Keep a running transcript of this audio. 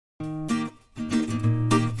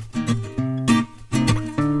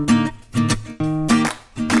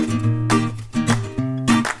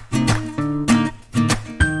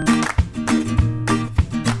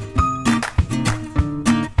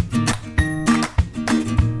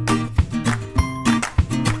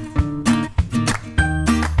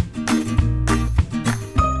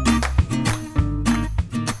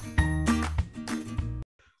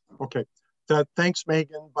thanks,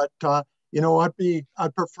 Megan. But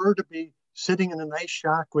I'd prefer to be sitting in a nice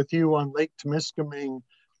shack with you on Lake Temiskaming,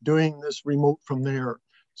 doing this remote from there.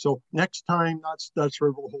 So next time, that's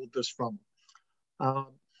where we'll hold this from.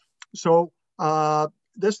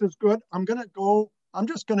 This is good. I'm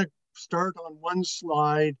just gonna start on one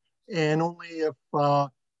slide, and only if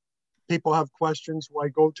people have questions will I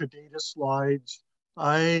go to data slides.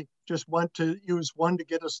 I just want to use one to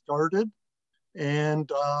get us started, and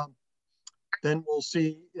then we'll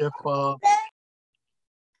see if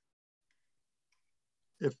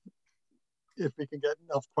we can get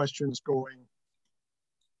enough questions going.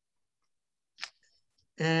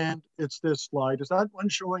 And it's this slide. Is that one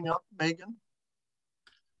showing up, Megan?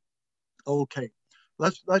 Okay,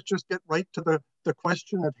 let's just get right to the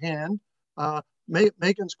question at hand.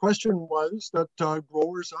 Megan's question was that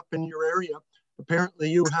growers up in your area,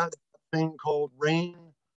 apparently you had a thing called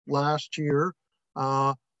rain last year,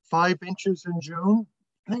 5 inches in June.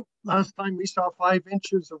 I think last time we saw 5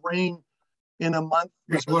 inches of rain in a month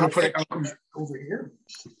was want to put it over here.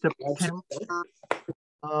 September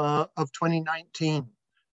of 2019.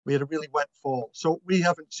 We had a really wet fall, so we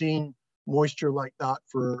haven't seen moisture like that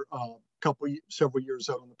for several years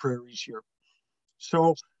out on the prairies here.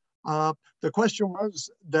 So the question was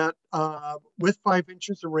that with 5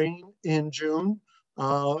 inches of rain in June,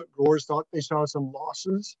 growers thought they saw some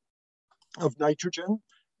losses of nitrogen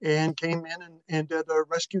and came in and did a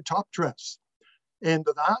rescue top dress. And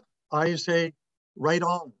to that, I say, right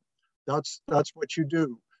on. That's what you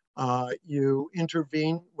do. You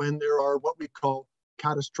intervene when there are what we call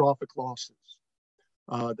catastrophic losses.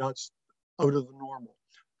 That's out of the normal.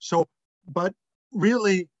 So, but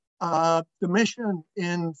really, the mission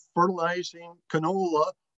in fertilizing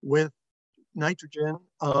canola with nitrogen,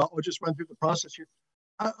 I'll just run through the process here.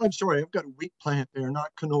 I'm sorry, I've got a wheat plant there,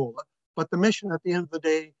 not canola. But the mission at the end of the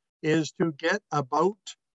day is to get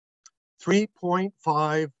about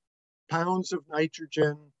 3.5 pounds of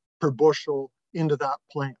nitrogen per bushel into that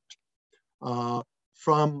plant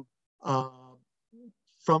from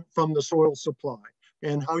the soil supply.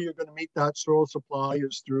 And how you're going to meet that soil supply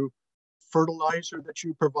is through fertilizer that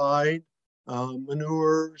you provide,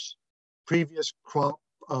 manures, previous crop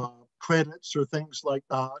credits or things like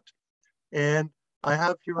that. And I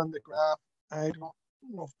have here on the graph, I don't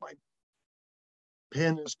know if my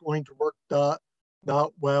pen is going to work that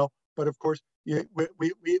well, but of course,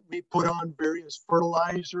 we put on various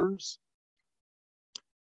fertilizers.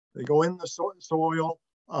 They go in the soil.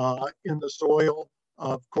 In the soil,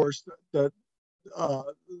 of course, the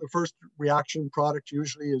first reaction product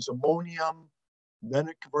usually is ammonium, then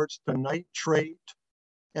it converts to nitrate,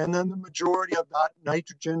 and then the majority of that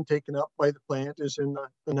nitrogen taken up by the plant is in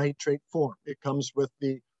the nitrate form. It comes with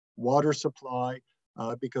the water supply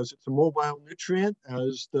because it's a mobile nutrient.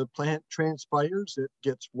 As the plant transpires, it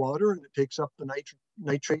gets water and it takes up the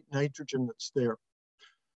nitrate nitrogen that's there.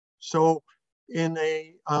 So in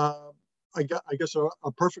I guess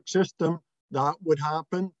a perfect system, that would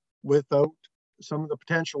happen without some of the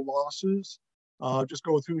potential losses. Just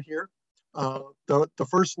go through here. The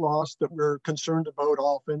first loss that we're concerned about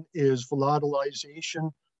often is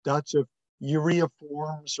volatilization. That's if urea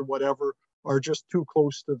forms or whatever are just too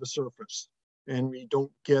close to the surface and we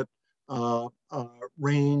don't get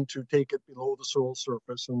rain to take it below the soil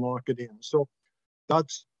surface and lock it in. So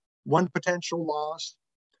that's one potential loss.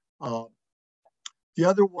 The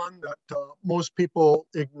other one that most people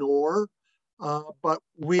ignore, but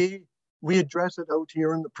we address it out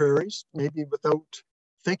here in the prairies, maybe without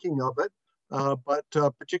thinking of it, but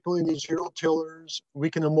particularly in these zero tillers, we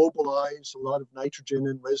can immobilize a lot of nitrogen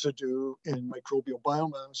and residue and microbial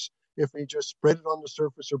biomass if we just spread it on the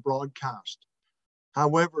surface or broadcast.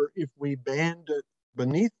 However, if we band it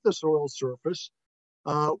beneath the soil surface,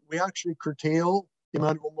 we actually curtail the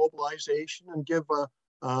amount of immobilization and give a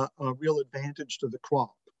real advantage to the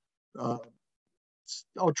crop.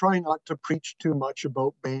 I'll try not to preach too much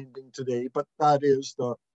about banding today, but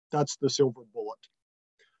that's the silver bullet.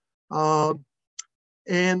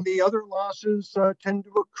 And the other losses tend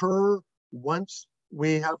to occur once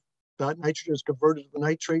we have that nitrogen is converted to the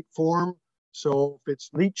nitrate form. So if it's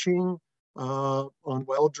leaching on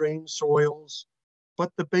well-drained soils,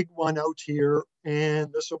 but the big one out here,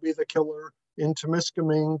 and this will be the killer in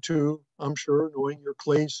Temiskaming too, I'm sure, knowing your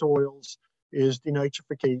clay soils, is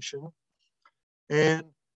denitrification. And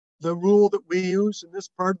the rule that we use in this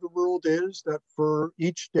part of the world is that for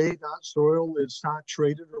each day that soil is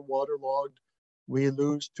saturated or waterlogged, we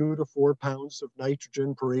lose 2 to 4 pounds of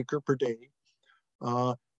nitrogen per acre per day,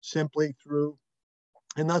 simply through,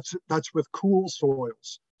 and that's with cool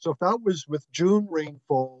soils. So if that was with June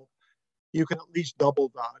rainfall, you can at least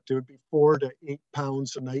double that. It would be 4 to 8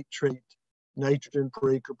 pounds of nitrogen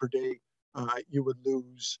per acre per day you would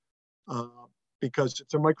lose because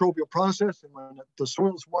it's a microbial process, and when the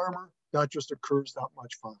soil's warmer, that just occurs that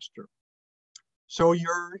much faster. So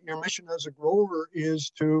your mission as a grower is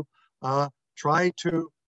to try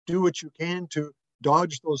to do what you can to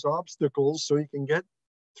dodge those obstacles so you can get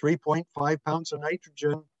 3.5 pounds of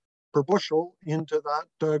nitrogen per bushel into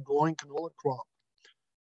that growing canola crop.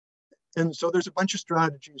 And so there's a bunch of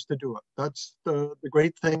strategies to do it. That's the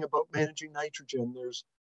great thing about managing nitrogen. There's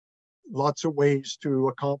lots of ways to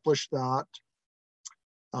accomplish that.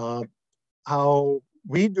 How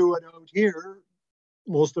we do it out here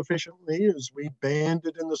most efficiently is we band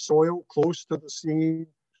it in the soil close to the seed,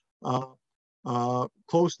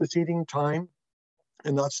 close to seeding time,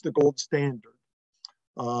 and that's the gold standard.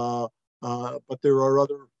 But there are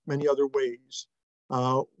many other ways.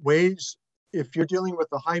 If you're dealing with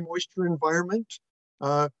a high moisture environment,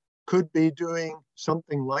 could be doing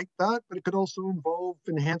something like that, but it could also involve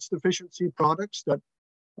enhanced efficiency products that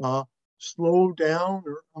slow down,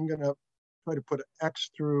 or I'm going to try to put an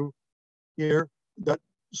X through here, that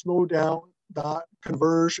slow down that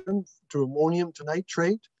conversion to ammonium to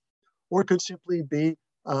nitrate, or it could simply be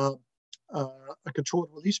a controlled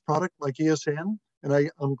release product like ESN.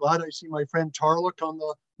 And I'm glad I see my friend Tarlik on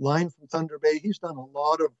the line from Thunder Bay. He's done a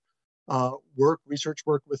lot of research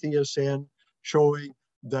work with ESN, showing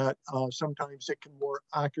that sometimes it can more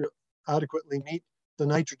adequately meet the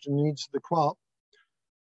nitrogen needs of the crop.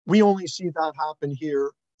 We only see that happen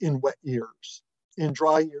here in wet years. In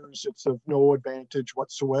dry years, it's of no advantage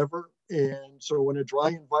whatsoever. And so in a dry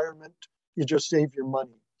environment, you just save your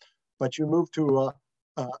money. But you move to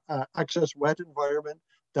a excess wet environment,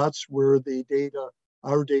 that's where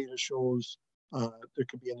our data shows there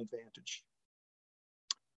could be an advantage.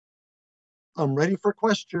 I'm ready for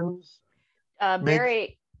questions.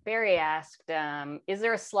 Barry asked, is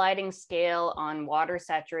there a sliding scale on water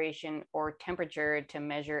saturation or temperature to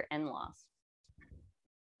measure N loss?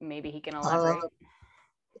 Maybe he can elaborate.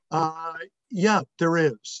 Yeah, there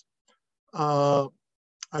is. I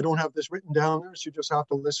don't have this written down there, so you just have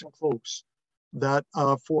to listen close. That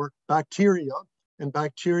for bacteria, and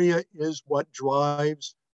bacteria is what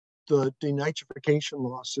drives the denitrification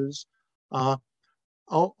losses. A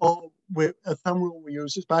thumb rule we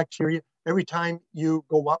use is bacteria. Every time you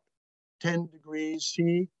go up 10 degrees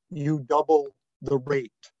C, you double the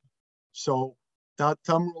rate. So that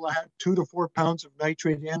thumb rule, I had 2 to 4 pounds of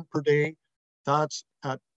nitrate N per day. That's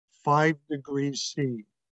at 5 degrees C.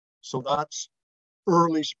 So that's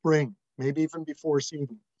early spring, maybe even before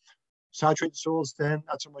seeding. Saturated soils, then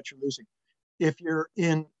that's how much you're losing. If you're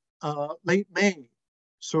in late May,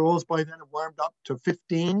 soils by then have warmed up to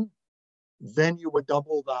 15, then you would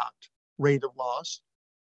double that rate of loss.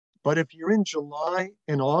 But if you're in July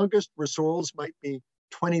and August, where soils might be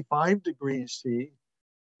 25 degrees C,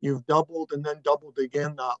 you've doubled and then doubled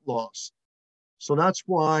again that loss. So that's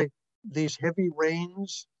why these heavy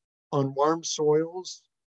rains on warm soils,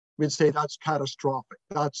 we'd say that's catastrophic.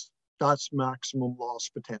 That's maximum loss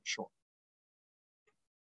potential.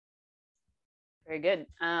 Very good.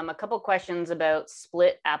 A couple questions about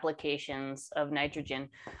split applications of nitrogen.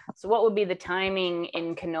 So what would be the timing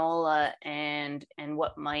in canola, and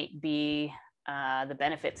what might be the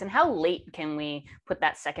benefits, and how late can we put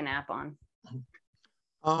that second app on?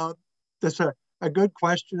 That's a good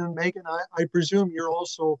question. And Megan, I presume you're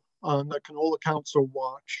also on the Canola Council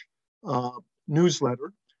Watch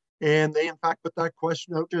newsletter. And they, in fact, put that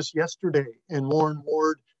question out just yesterday. And Lauren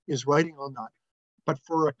Ward is writing on that. But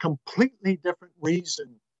for a completely different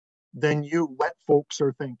reason than you wet folks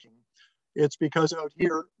are thinking. It's because out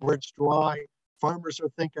here where it's dry, farmers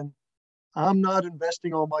are thinking, I'm not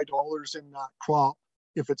investing all my dollars in that crop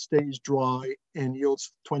if it stays dry and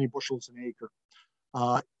yields 20 bushels an acre.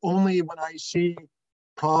 Only when I see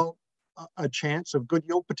a chance of good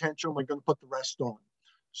yield potential am I going to put the rest on.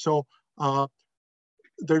 So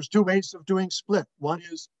there's two ways of doing split. One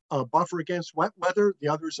is a buffer against wet weather. The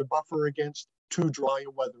other is a buffer against too dry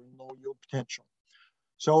weather and low yield potential.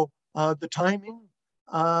 So the timing,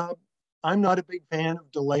 I'm not a big fan of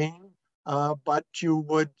delaying, but you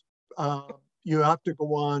have to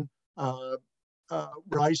go on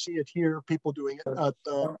where I see it here, people doing it at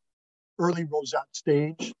the early rosette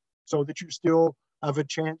stage, so that you still have a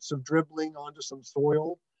chance of dribbling onto some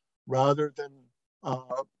soil rather than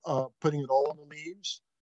putting it all on the leaves.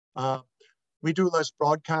 We do less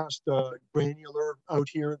broadcast granular out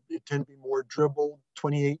here. It tend to be more dribbled,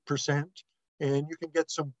 28%, and you can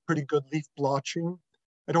get some pretty good leaf blotching.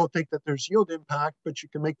 I don't think that there's yield impact, but you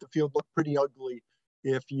can make the field look pretty ugly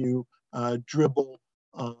if you dribble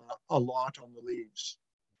a lot on the leaves.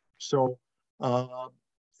 So,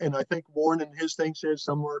 and I think Warren in his thing says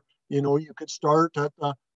somewhere, you could start at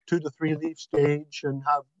the 2 to 3 leaf stage and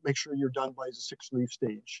make sure you're done by the 6 leaf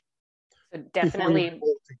stage. So definitely,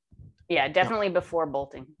 yeah, definitely before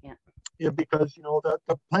bolting. Yeah. Yeah, because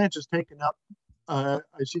the plant is taken up. I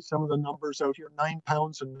see some of the numbers out here: 9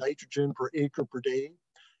 pounds of nitrogen per acre per day.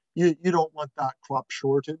 You don't want that crop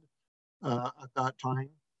shorted at that time.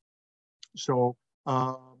 So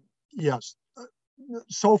yes,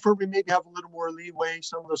 sulfur, we maybe have a little more leeway.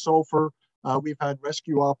 Some of the sulfur, we've had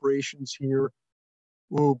rescue operations here.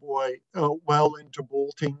 Oh boy, well into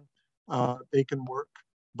bolting, they can work.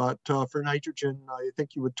 But for nitrogen, I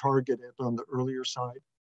think you would target it on the earlier side.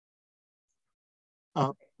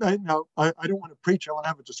 Now, I don't want to preach. I want to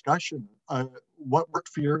have a discussion. What worked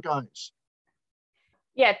for your guys?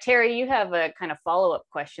 Yeah, Terry, you have a kind of follow-up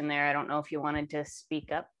question there. I don't know if you wanted to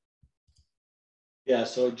speak up. Yeah,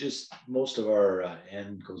 so just most of our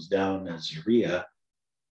N goes down as urea,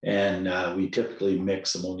 and we typically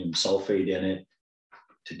mix ammonium sulfate in it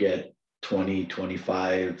to get 20,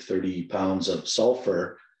 25, 30 pounds of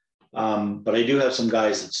sulfur. But I do have some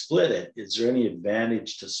guys that split it. Is there any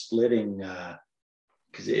advantage to splitting?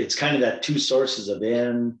 Because it's kind of that 2 sources of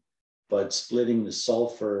N, but splitting the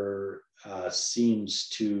sulfur seems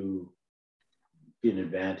to be an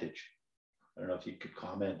advantage. I don't know if you could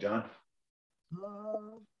comment, John.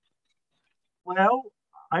 Well,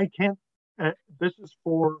 I can't. This is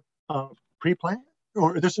for pre-plant,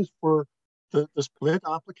 or this is for the split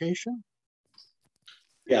application?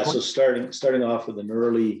 Yeah, so starting off with an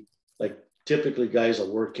early, like typically guys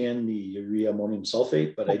will work in the urea ammonium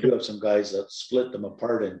sulfate, but okay. I do have some guys that split them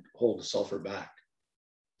apart and hold the sulfur back.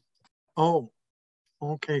 Oh,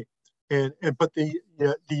 okay. But the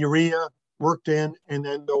urea worked in, and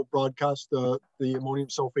then they'll broadcast the ammonium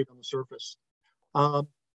sulfate on the surface.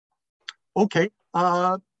 Okay.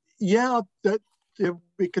 Yeah,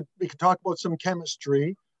 we could talk about some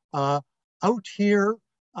chemistry. Out here,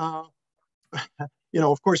 of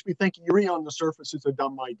course, we think urea on the surface is a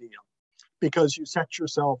dumb idea because you set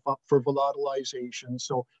yourself up for volatilization.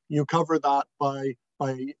 So you cover that by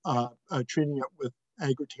treating it with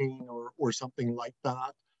agrotane or something like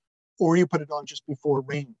that, or you put it on just before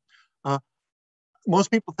rain. Most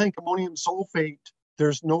people think ammonium sulfate,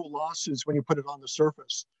 there's no losses when you put it on the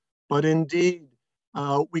surface. But indeed,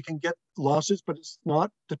 we can get losses, but it's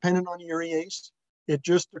not dependent on urease. It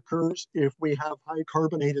just occurs if we have high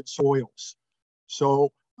carbonated soils.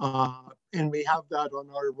 So, and we have that on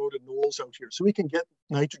our eroded knolls out here. So we can get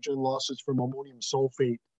nitrogen losses from ammonium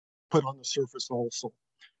sulfate put on the surface also.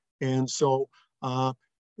 And so,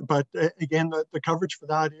 but again, the coverage for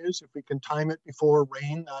that is if we can time it before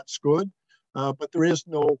rain, that's good. But there is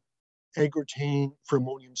no agrotane for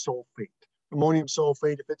ammonium sulfate. Ammonium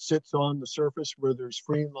sulfate, if it sits on the surface where there's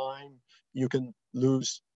free lime, you can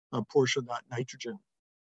lose a portion of that nitrogen.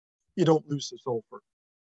 You don't lose the sulfur.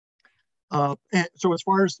 And so as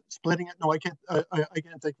far as splitting it, no, I can't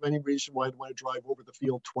think of any reason why I'd want to drive over the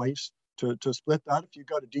field twice to split that. If you've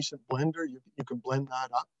got a decent blender, you can blend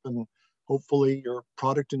that up, and hopefully your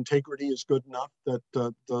product integrity is good enough that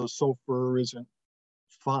the sulfur isn't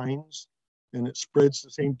fines and it spreads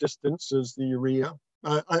the same distance as the urea.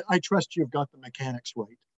 I trust you've got the mechanics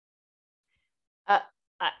right.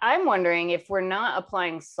 I'm wondering if we're not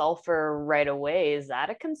applying sulfur right away, is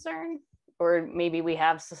that a concern? Or maybe we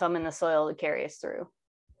have some in the soil to carry us through?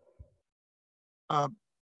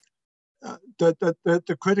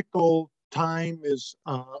 The critical time is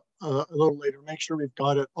a little later. Make sure we've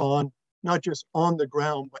got it on, not just on the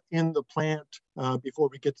ground, but in the plant before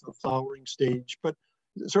we get to the flowering stage. But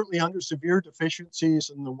certainly under severe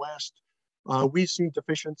deficiencies in the West, we see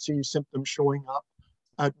deficiency symptoms showing up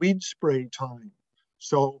at weed spray time.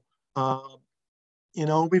 So,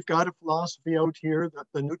 we've got a philosophy out here that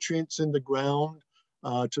the nutrients in the ground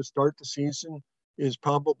to start the season is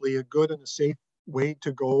probably a good and a safe way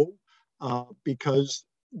to go because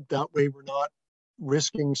that way we're not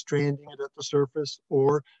risking stranding it at the surface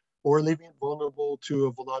or leaving it vulnerable to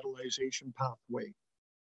a volatilization pathway.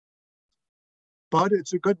 But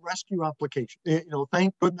it's a good rescue application.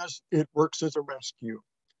 Thank goodness it works as a rescue.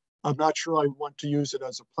 I'm not sure I want to use it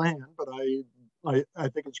as a plan, but I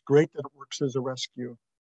think it's great that it works as a rescue.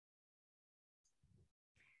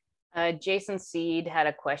 Jason Seed had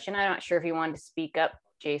a question. I'm not sure if you wanted to speak up,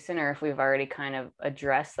 Jason, or if we've already kind of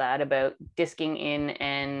addressed that about disking in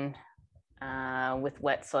and with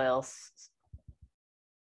wet soils.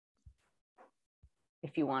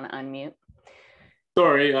 If you want to unmute.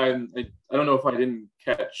 Sorry, I don't know if I didn't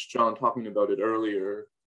catch John talking about it earlier.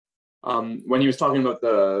 When he was talking about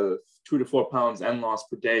the 2 to 4 pounds N loss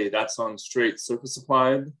per day, that's on straight surface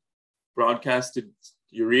applied broadcasted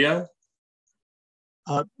urea?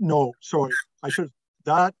 No, sorry,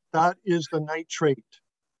 that is the nitrate.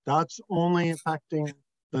 That's only affecting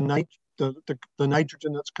the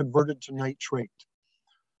nitrogen that's converted to nitrate.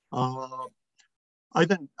 I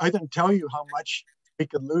didn't tell you how much we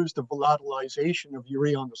could lose the volatilization of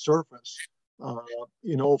urea on the surface. For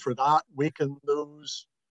that we can lose,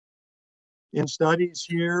 in studies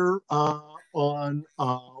here on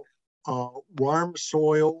warm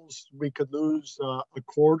soils, we could lose a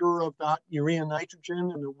quarter of that urea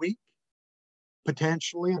nitrogen in a week,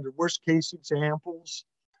 potentially under worst case examples.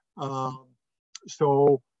 But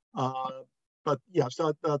yes,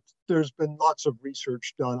 there's been lots of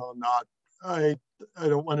research done on that. I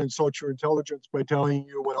don't want to insult your intelligence by telling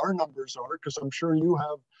you what our numbers are, because I'm sure you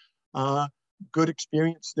have good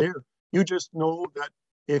experience there. You just know that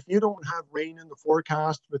if you don't have rain in the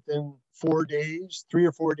forecast within 4 days, 3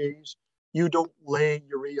 or 4 days, you don't lay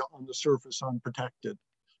urea on the surface unprotected.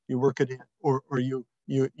 You work it in, or you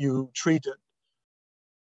treat it.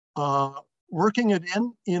 Working it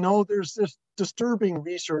in, there's this disturbing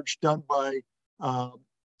research done by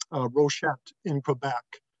Rochette in Quebec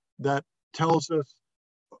that tells us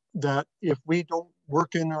that if we don't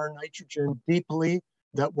work in our nitrogen deeply,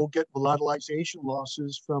 that we'll get volatilization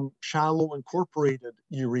losses from shallow incorporated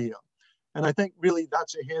urea. And I think really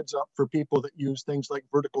that's a heads up for people that use things like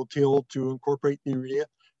vertical till to incorporate the urea.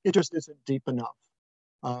 It just isn't deep enough.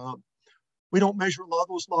 We don't measure a lot of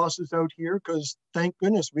those losses out here because thank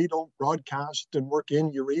goodness we don't broadcast and work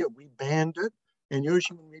in urea. We band it. And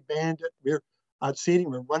usually when we band it, we're at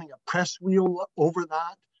seeding, we're running a press wheel over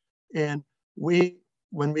that. And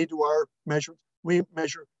when we do our measurements, we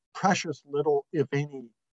measure precious little, if any,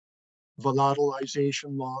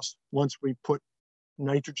 volatilization loss once we put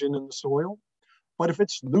nitrogen in the soil. But if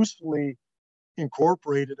it's loosely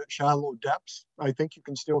incorporated at shallow depths, I think you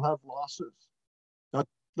can still have losses.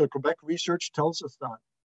 The Quebec research tells us that.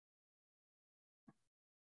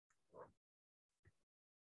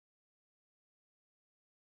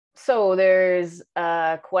 So there's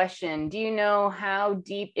a question. Do you know how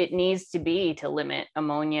deep it needs to be to limit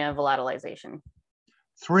ammonia volatilization?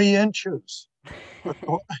 3 inches.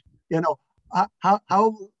 How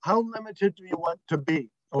limited do you want to be?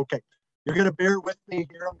 Okay, you're going to bear with me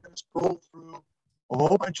here. I'm going to scroll through a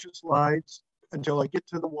whole bunch of slides until I get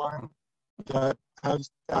to the one that has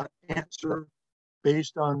that answer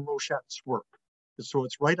based on Rochette's work. So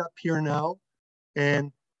it's right up here now.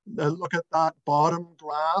 And look at that bottom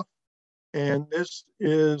graph. And this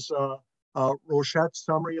is Rochette's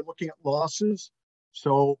summary of looking at losses.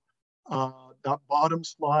 So that bottom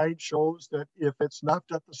slide shows that if it's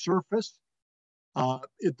left at the surface,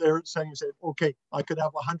 they're saying, okay, I could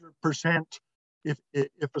have 100% if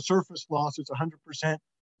a surface loss is 100%.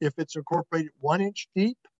 If it's incorporated 1 inch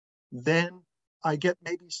deep, then I get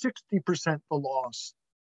maybe 60% the loss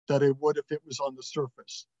that it would if it was on the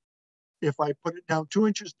surface. If I put it down 2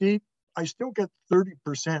 inches deep, I still get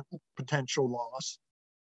 30% potential loss.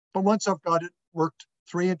 But once I've got it worked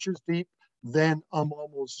 3 inches deep, then I'm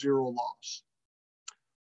almost zero loss.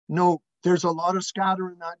 No, there's a lot of scatter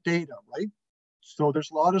in that data, right? So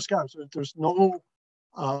there's a lot of scatter. So there's no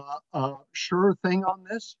sure thing on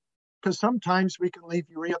this, because sometimes we can leave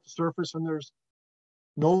urea at the surface and there's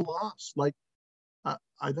no loss. Like I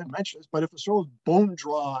didn't mention this, but if the soil is bone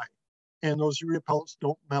dry and those urea pellets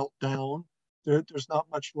don't melt down, there's not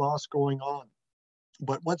much loss going on.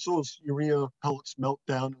 But once those urea pellets melt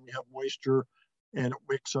down and we have moisture and it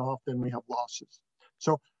wicks off, then we have losses.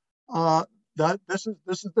 So this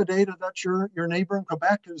is the data that your neighbor in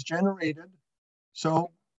Quebec has generated.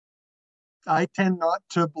 So I tend not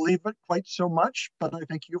to believe it quite so much, but I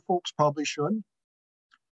think you folks probably should.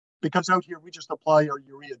 Because out here, we just apply our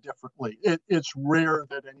urea differently. It's rare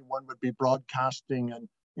that anyone would be broadcasting and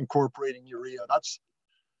incorporating urea. That's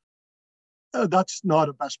not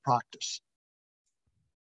a best practice.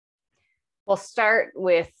 We'll start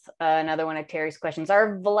with another one of Terry's questions.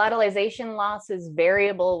 Are volatilization losses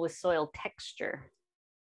variable with soil texture?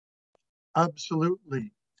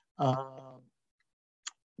 Absolutely.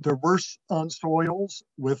 They're worse on soils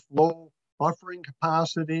with low buffering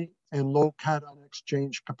capacity and low cation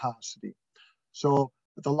exchange capacity. So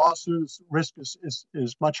the losses risk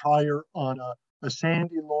is much higher on a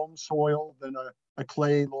sandy loam soil than a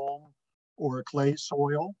clay loam or a clay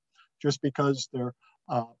soil, just because they're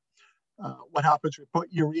what happens, we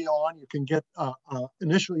put urea on, you can get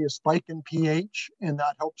initially a spike in pH, and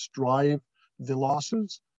that helps drive the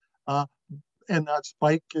losses. And that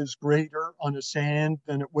spike is greater on a sand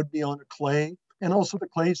than it would be on a clay. And also the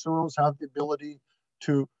clay soils have the ability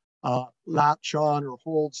to latch on or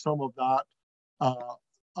hold some of that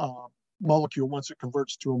molecule once it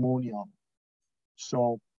converts to ammonium.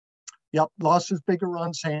 So, yep, loss is bigger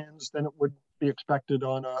on sands than it would be expected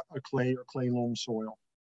on a clay or clay loam soil.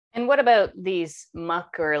 And what about these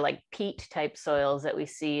muck or like peat type soils that we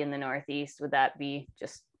see in the Northeast? Would that be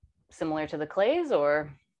just similar to the clays,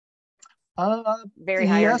 or very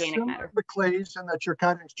high yes, organic matter? The clays, and that your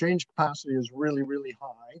cation exchange capacity is really, really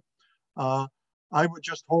high. I would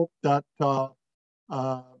just hope that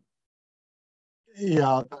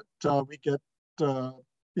we get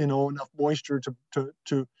enough moisture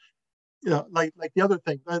to like the other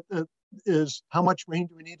thing that is how much rain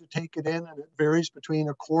do we need to take it in, and it varies between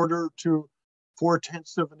 1/4 to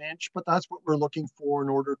 4/10 of an inch, but that's what we're looking for in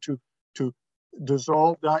order to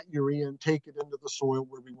dissolve that urea and take it into the soil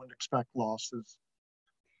where we wouldn't expect losses.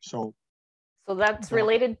 So that's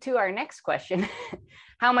related to our next question.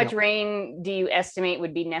 How much rain do you estimate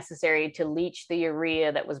would be necessary to leach the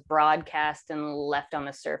urea that was broadcast and left on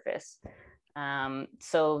the surface?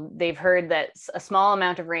 So they've heard that a small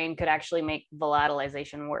amount of rain could actually make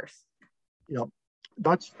volatilization worse. Yeah,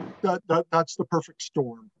 that's the perfect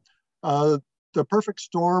storm. The perfect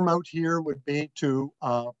storm out here would be to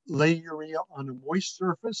lay urea on a moist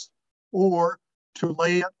surface, or to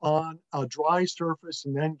lay it on a dry surface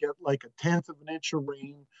and then get like 1/10 of an inch of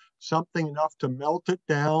rain, something enough to melt it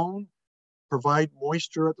down, provide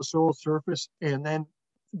moisture at the soil surface, and then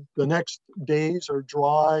the next days are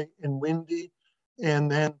dry and windy,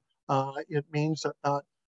 and then it means that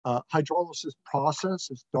hydrolysis process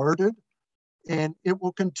is started, and it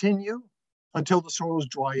will continue until the soil is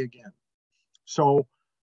dry again. So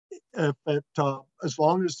if as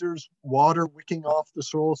long as there's water wicking off the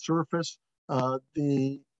soil surface,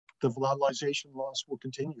 the volatilization loss will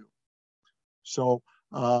continue. So,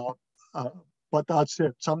 but that's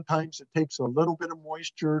it. Sometimes it takes a little bit of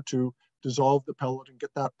moisture to dissolve the pellet and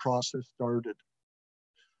get that process started.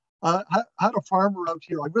 I had a farmer out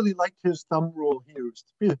here. I really liked his thumb rule he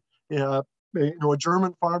used. A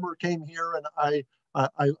German farmer came here, and I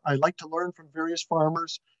like to learn from various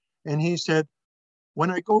farmers. And he said, when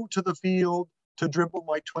I go to the field to dribble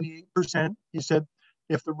my 28%, he said,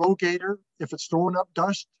 if the rogator, if it's throwing up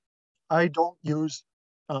dust, I don't use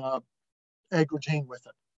agrotane with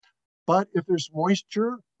it. But if there's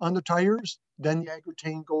moisture on the tires, then the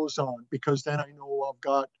agrotane goes on, because then I know I've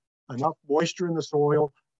got enough moisture in the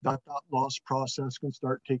soil that loss process can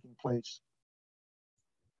start taking place.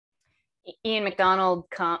 Ian McDonald,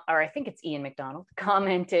 or I think it's Ian McDonald,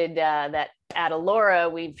 commented that at Elora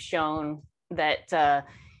we've shown that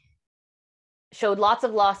showed lots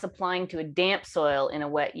of loss applying to a damp soil in a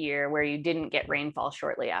wet year where you didn't get rainfall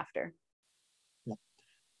shortly after. Yeah.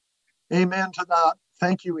 Amen to that.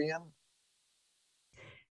 Thank you, Ian.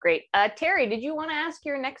 Great. Terry, did you want to ask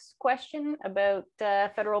your next question about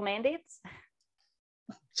federal mandates?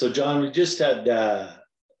 So John, we just had,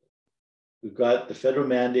 we've got the federal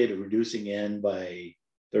mandate of reducing N by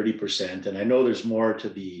 30%. And I know there's more to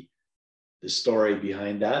the story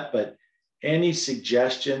behind that, but any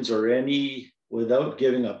suggestions or any, without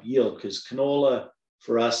giving up yield, because canola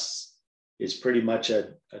for us is pretty much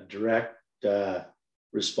a direct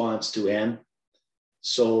response to N.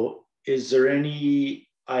 So is there any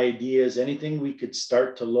ideas, anything we could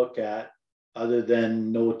start to look at other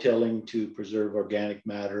than no tilling to preserve organic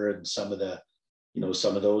matter and some of the,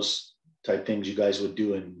 some of those type things you guys would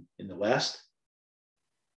do in the West?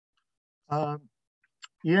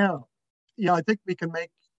 Yeah, I think we can make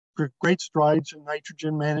great strides in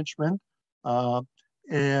nitrogen management.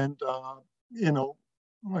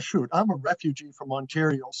 Shoot, I'm a refugee from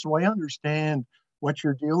Ontario, so I understand what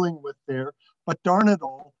you're dealing with there. But darn it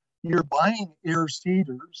all, you're buying air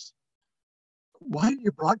seeders. Why are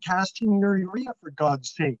you broadcasting your urea, for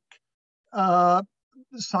God's sake?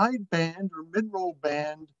 Side band or mid-row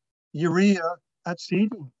band urea at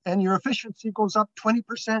seeding, and your efficiency goes up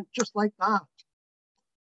 20% just like that.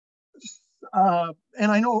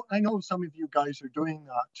 And I know some of you guys are doing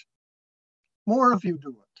that. More of you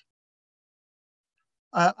do it.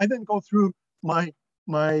 I then go through my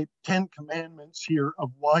 10 commandments here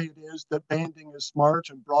of why it is that banding is smart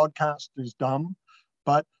and broadcast is dumb.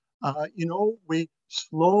 But we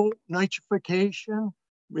slow nitrification.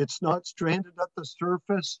 It's not stranded at the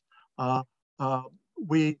surface.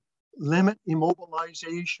 We limit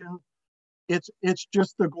immobilization. It's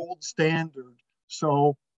just the gold standard.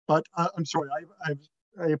 So, but I'm sorry,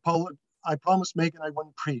 I apologize. I promised Megan I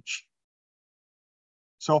wouldn't preach.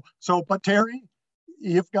 But Terry,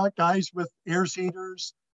 you've got guys with air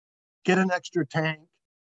seeders. Get an extra tank.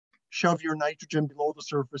 Shove your nitrogen below the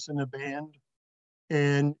surface in a band.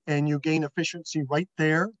 and you gain efficiency right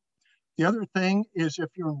there. The other thing is if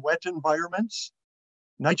you're in wet environments,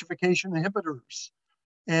 nitrification inhibitors.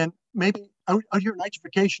 And maybe out here,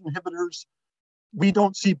 nitrification inhibitors, we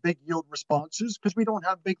don't see big yield responses because we don't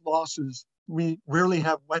have big losses. We rarely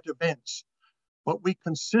have wet events, but we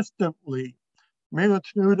consistently,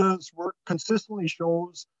 Mario-Tenuda's work consistently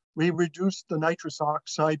shows we reduce the nitrous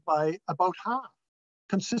oxide by about half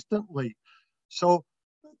consistently. So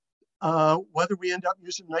whether we end up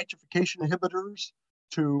using nitrification inhibitors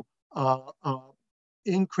to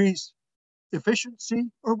increase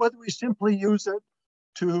efficiency or whether we simply use it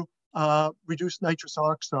to reduce nitrous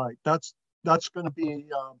oxide, that's going to be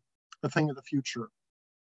a thing of the future.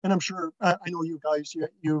 And I'm sure, I know you guys,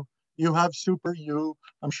 you have Super U.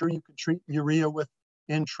 I'm sure you could treat urea with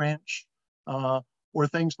Entrench or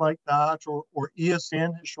things like that, or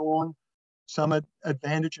ESN has shown some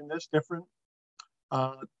advantage in this different,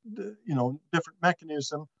 different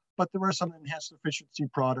mechanism, but there are some enhanced efficiency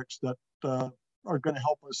products that are going to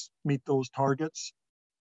help us meet those targets.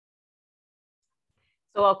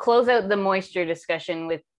 So I'll close out the moisture discussion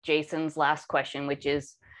with Jason's last question, which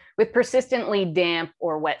is, with persistently damp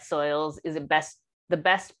or wet soils, is it the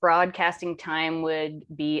best broadcasting time would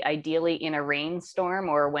be ideally in a rainstorm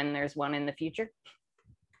or when there's one in the future?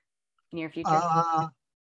 Near future?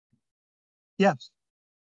 Yes.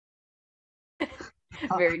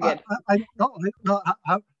 Very good.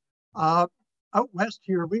 Out west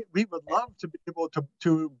here, we would love to be able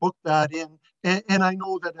to book that in. And I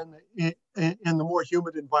know that in the more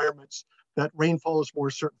humid environments, that rainfall is more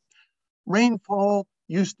certain. Rainfall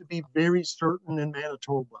used to be very certain in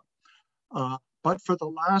Manitoba. But for the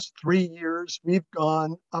last 3 years, we've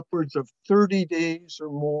gone upwards of 30 days or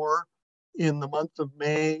more in the month of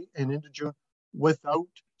May and into June without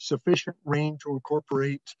sufficient rain to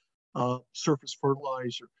incorporate surface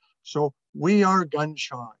fertilizer. So we are gun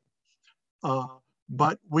shy.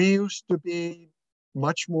 But we used to be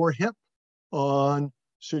much more hip on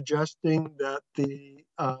suggesting that the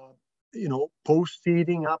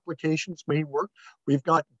post-seeding applications may work. We've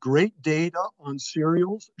got great data on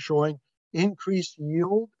cereals showing increased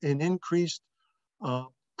yield and increased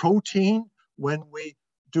protein when we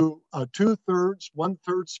do a 2/3,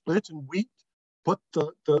 1/3 split in wheat, put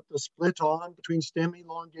the split on between stem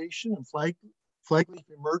elongation and flag leaf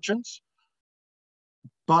emergence.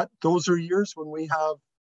 But those are years when we have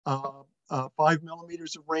 5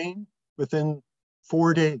 millimeters of rain within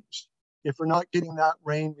 4 days. If we're not getting that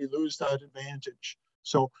rain, we lose that advantage.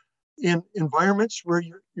 So in environments where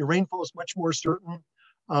your rainfall is much more certain,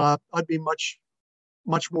 I'd be much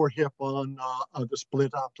more hip on the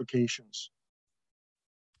split applications.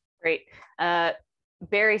 Great.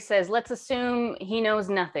 Barry says, let's assume he knows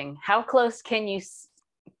nothing. How close to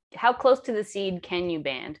the seed can you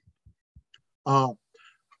band?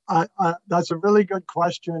 That's a really good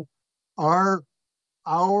question. Our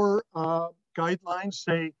guidelines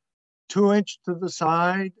say 2 inch to the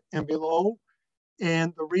side and below.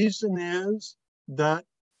 And the reason is that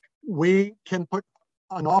we can put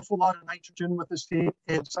an awful lot of nitrogen with the seed.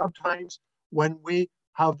 And sometimes when we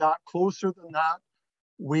have that closer than that,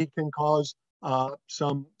 we can cause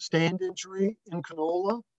some stand injury in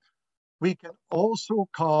canola. We can also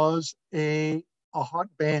cause a hot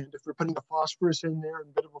band if we're putting a phosphorus in there and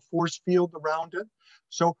a bit of a force field around it.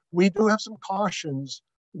 So we do have some cautions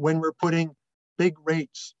when we're putting big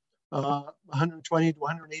rates, 120 to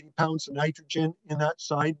 180 pounds of nitrogen in that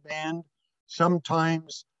side band.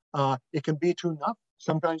 Sometimes it can be too enough.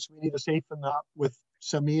 Sometimes we need to safeten that with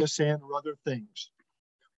some ESN or other things.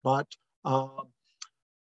 But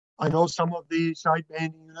I know some of the side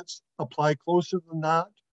banding units apply closer than that.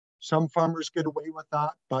 Some farmers get away with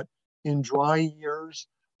that, but in dry years,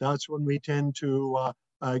 that's when we tend to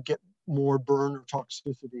get more burn or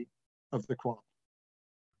toxicity of the crop.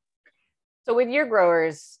 So with your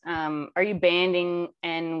growers, are you banding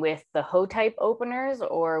and with the hoe type openers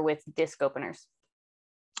or with disc openers?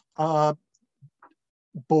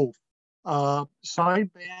 Both.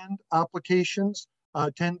 Side band applications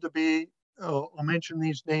tend to be, I'll mention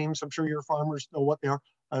these names, I'm sure your farmers know what they are,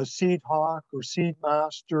 Seed Hawk or Seed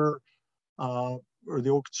Master, or the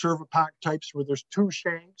old Conservapack types where there's 2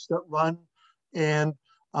 shanks that run, and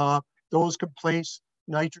those can place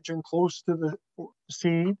nitrogen close to the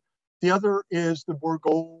seed. The other is the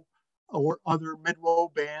Bourgault or other mid-row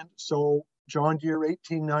band. So John Deere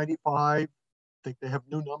 1895, I think they have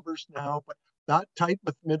new numbers now, but that type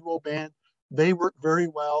with mid-row band, they work very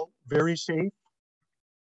well, very safe,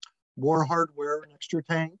 more hardware, an extra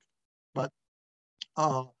tank, but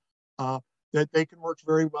that they can work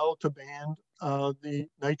very well to band the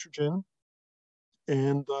nitrogen.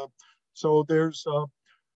 And So there's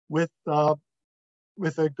with a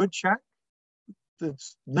good check,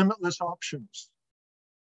 it's limitless options.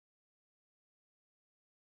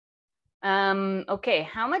 Okay,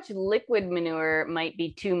 how much liquid manure might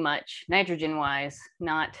be too much nitrogen wise,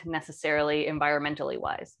 not necessarily environmentally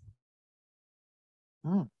wise?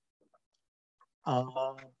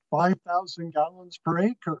 5,000 gallons per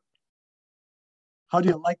acre. How do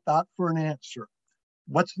you like that for an answer?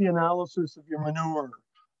 What's the analysis of your manure?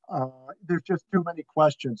 There's just too many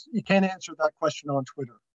questions. You can't answer that question on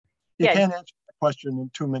Twitter. You can't answer that question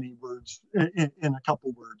in too many words, in a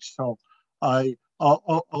couple words. So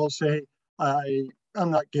I'll say I'm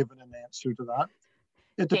not giving an answer to that.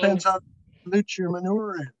 It depends how dilute your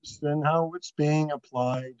manure is and how it's being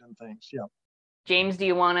applied and things. Yeah. James, do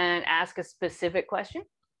you want to ask a specific question?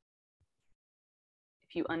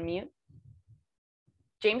 If you unmute.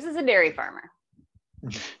 James is a dairy farmer.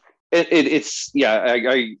 It's yeah,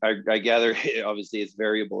 I gather obviously it's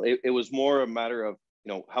variable. It was more a matter of,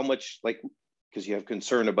 you know, how much, like, because you have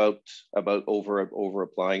concern about over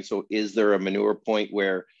applying. So is there a manure point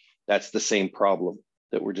where that's the same problem,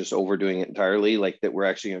 that we're just overdoing it entirely, like that we're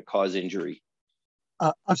actually going to cause injury?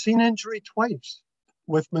 I've seen injury twice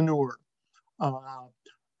with manure. Or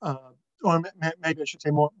maybe I should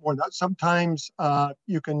say more than that. Sometimes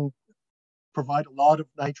you can provide a lot of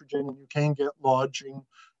nitrogen and you can get lodging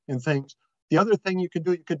and things. The other thing you can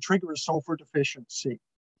do, you could trigger a sulfur deficiency.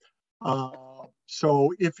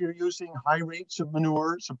 So if you're using high rates of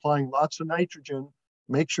manure, supplying lots of nitrogen,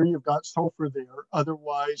 make sure you've got sulfur there.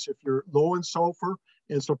 Otherwise, if you're low in sulfur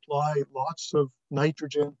and supply lots of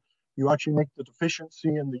nitrogen, you actually make the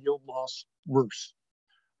deficiency and the yield loss worse.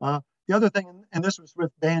 The other thing, and this was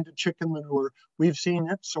with banded chicken manure, we've seen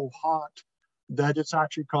it so hot that it's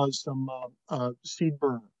actually caused some seed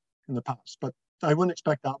burn in the past, but I wouldn't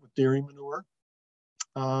expect that with dairy manure.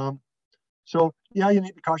 So yeah, you need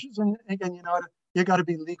to be cautious, and again, you got to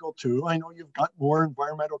be legal too. I know you've got more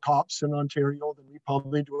environmental cops in Ontario than we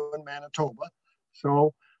probably do in Manitoba.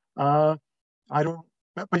 So I don't,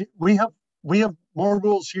 but we have more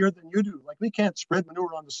rules here than you do. Like, we can't spread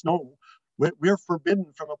manure on the snow. We're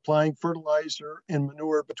forbidden from applying fertilizer and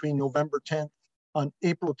manure between November 10th on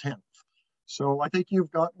April 10th. So I think you've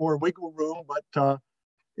got more wiggle room, but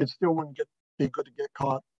it still wouldn't be good to get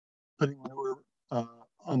caught putting manure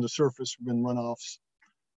on the surface when runoffs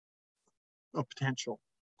of potential.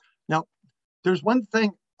 Now, there's one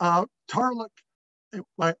thing. Tarluk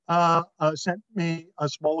sent me a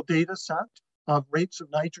small data set of rates of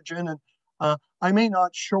nitrogen, and I may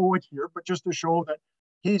not show it here, but just to show that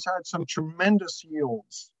he's had some tremendous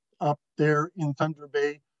yields up there in Thunder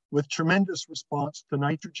Bay with tremendous response to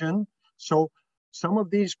nitrogen. So some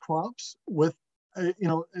of these crops with,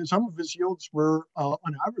 and some of his yields were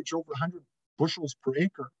on average over 100 bushels per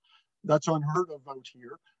acre. That's unheard of out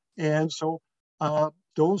here. And so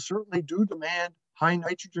those certainly do demand high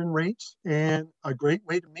nitrogen rates. And a great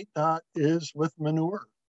way to meet that is with manure.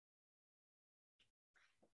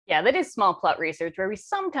 Yeah, that is small plot research where we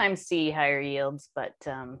sometimes see higher yields, but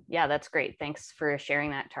yeah, that's great. Thanks for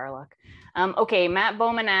sharing that, Tarluk. Okay, Matt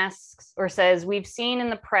Bowman asks or says, we've seen in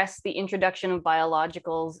the press the introduction of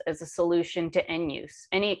biologicals as a solution to end use.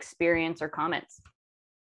 Any experience or comments?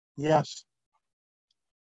 Yes.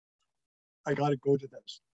 I got to go to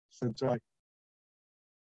this since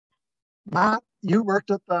Matt, you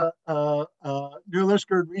worked at the New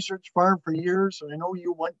Liskeard Research Farm for years, and I know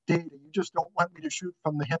you want data. You just don't want me to shoot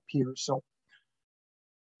from the hip here. So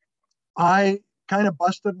I kind of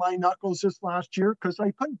busted my knuckles this last year because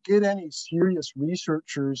I couldn't get any serious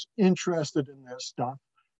researchers interested in this stuff.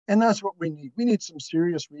 And that's what we need. We need some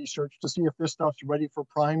serious research to see if this stuff's ready for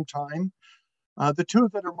prime time. The two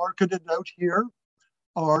that are marketed out here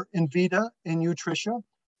are Envita and Nutricia.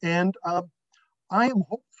 And I am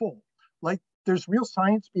hopeful. Like, there's real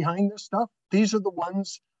science behind this stuff. These are the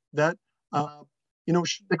ones that,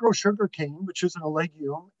 they grow sugar cane, which isn't a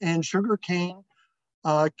legume, and sugar cane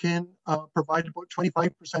can provide about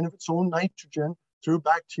 25% of its own nitrogen through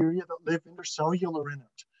bacteria that live intercellular in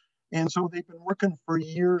it. And so they've been working for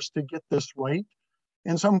years to get this right.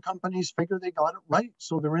 And some companies figure they got it right,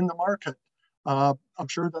 so they're in the market. I'm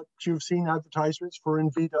sure that you've seen advertisements for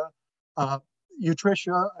Envita.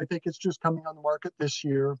 Nutricia, I think it's just coming on the market this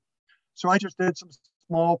year. So I just did some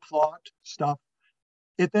small plot stuff.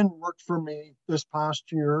 It didn't work for me this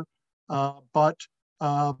past year, but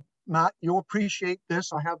Matt, you'll appreciate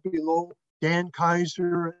this. I have below Dan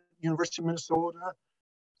Kaiser at University of Minnesota,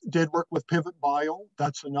 did work with Pivot Bio.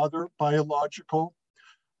 That's another biological.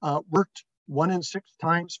 Worked 1 in 6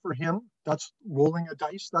 times for him. That's rolling a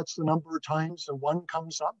dice. That's the number of times the one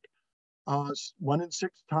comes up. 1 in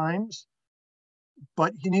 6 times,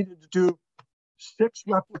 but he needed to do 6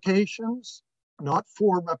 replications, not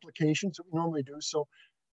 4 replications that we normally do. So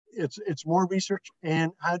it's more research,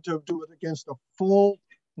 and had to do it against a full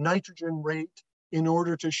nitrogen rate in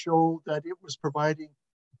order to show that it was providing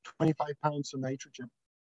 25 pounds of nitrogen.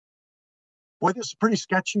 Boy, this is pretty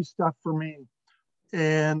sketchy stuff for me.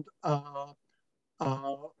 And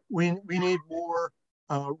we need more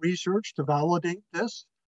research to validate this,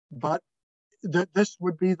 but this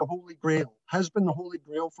would be the Holy Grail, has been the Holy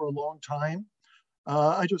Grail for a long time.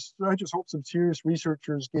 I just hope some serious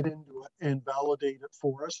researchers get into it and validate it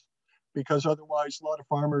for us, because otherwise a lot of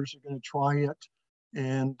farmers are going to try it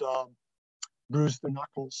and bruise their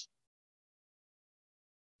knuckles.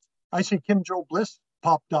 I see Kim Jo Bliss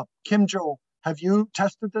popped up. Kim Jo, have you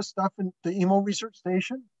tested this stuff in the EMO research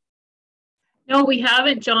station? No, we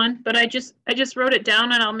haven't, John, but I just wrote it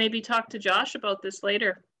down, and I'll maybe talk to Josh about this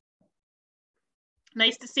later.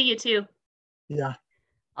 Nice to see you too. Yeah.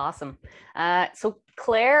 Awesome. So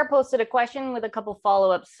Claire posted a question with a couple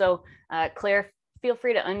follow-ups. So Claire, feel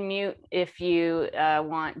free to unmute if you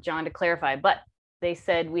want John to clarify, but they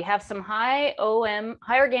said we have some high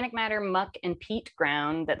organic matter muck and peat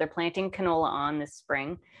ground that they're planting canola on this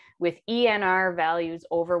spring with ENR values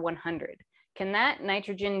over 100. Can that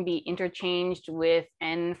nitrogen be interchanged with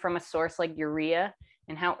N from a source like urea?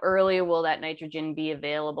 And how early will that nitrogen be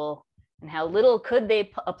available? And how little could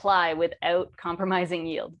they apply without compromising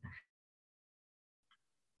yield?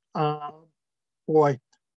 Boy,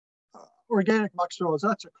 organic muck soils,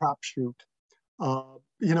 that's a crapshoot.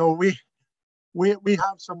 You know, we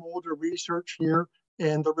have some older research here,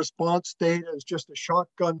 and the response data is just a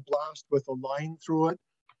shotgun blast with a line through it.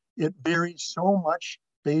 It varies so much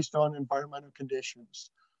based on environmental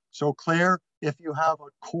conditions. So Claire, if you have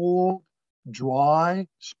a cold, dry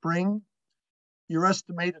spring, your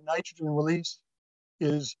estimated nitrogen release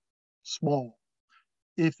is small.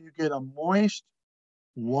 If you get a moist,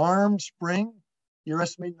 warm spring, your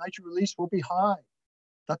estimated nitrogen release will be high.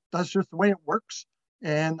 That's just the way it works.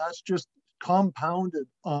 And that's just compounded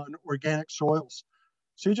on organic soils.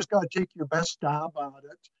 So you just got to take your best stab at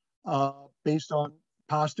it based on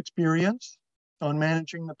past experience on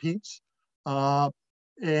managing the peats.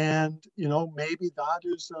 And, you know, maybe that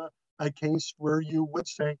is a case where you would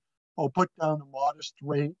say, I'll put down a modest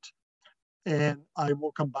rate and I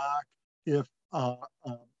will come back if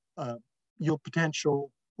yield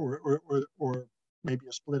potential or maybe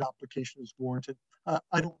a split application is warranted.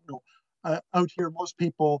 I don't know. Out here, most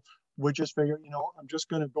people would just figure, you know, I'm just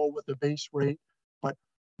going to go with the base rate, but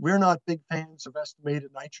we're not big fans of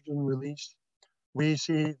estimated nitrogen release. We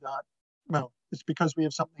see that, well, it's because we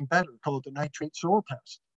have something better called the nitrate soil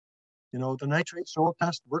test. You know, the nitrate soil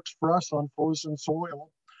test works for us on frozen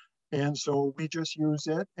soil. And so we just use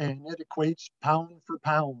it, and it equates pound for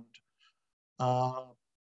pound.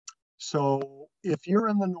 So if you're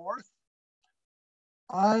in the north,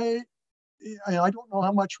 I don't know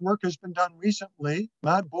how much work has been done recently.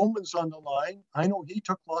 Matt Bowman's on the line. I know he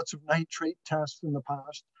took lots of nitrate tests in the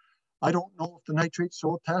past. I don't know if the nitrate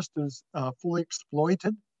soil test is fully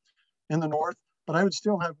exploited in the north, but I would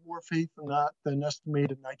still have more faith in that than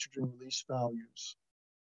estimated nitrogen release values.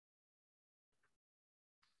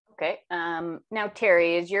 Okay. Now,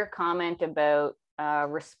 Terry, is your comment about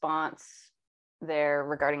response there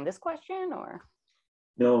regarding this question, or?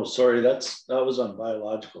 No, sorry, that was on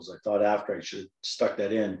biologicals. I thought after I should have stuck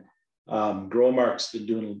that in. Growmark's been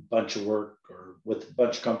doing a bunch of work with a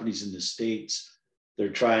bunch of companies in the States. They're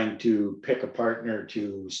trying to pick a partner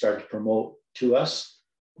to start to promote to us,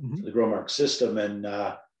 to the Growmark system. And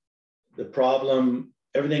the problem,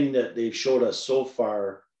 everything that they've showed us so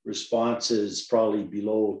far, response is probably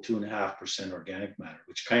below 2.5% organic matter,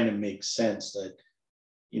 which kind of makes sense that,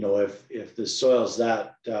 you know, if the soil's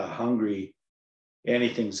that hungry,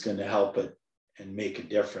 anything's going to help it and make a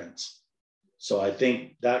difference. So I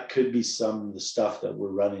think that could be some of the stuff that we're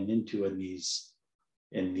running into in these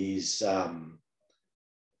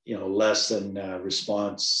you know, less than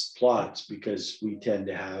response plots, because we tend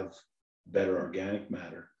to have better organic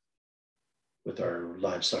matter with our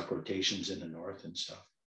livestock rotations in the north and stuff.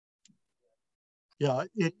 Yeah,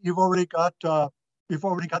 you've already got the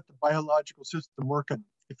biological system working.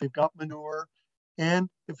 If you've got manure, and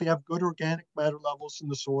if you have good organic matter levels in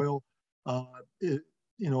the soil, you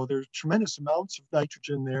know, there's tremendous amounts of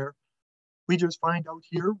nitrogen there. We just find out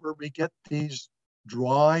here where we get these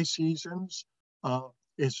dry seasons,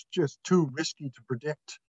 it's just too risky to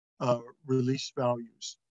predict release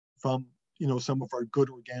values from, you know, some of our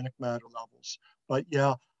good organic matter levels. But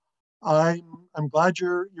yeah, I'm glad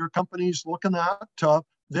your company's looking at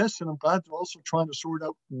this, and I'm glad they're also trying to sort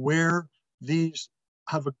out where these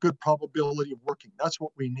have a good probability of working. That's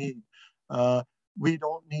what we need. We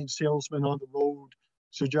don't need salesmen on the road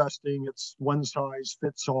suggesting it's one size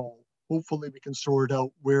fits all. Hopefully we can sort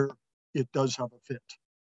out where it does have a fit.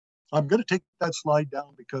 I'm going to take that slide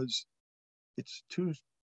down because it's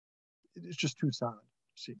just too sad to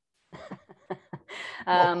see.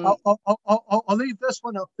 I'll leave this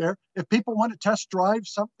one up there. If people want to test drive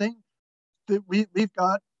something, that we've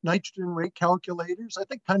got nitrogen rate calculators, I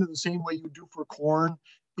think kind of the same way you do for corn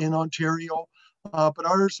in Ontario, but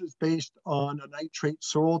ours is based on a nitrate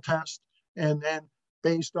soil test, and then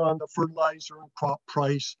based on the fertilizer and crop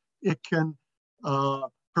price, it can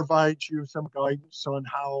provide you some guidance on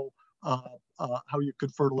how you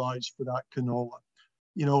could fertilize for that canola.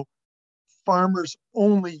 You know, farmers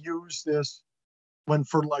only use this when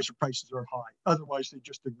fertilizer prices are high. Otherwise, they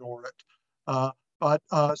just ignore it.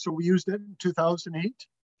 So we used it in 2008,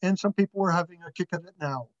 and some people are having a kick at it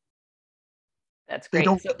now. That's great. They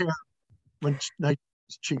don't care when nitrogen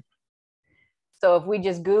is cheap. So if we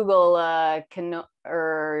just Google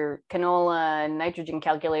canola nitrogen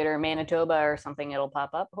calculator Manitoba or something, it'll pop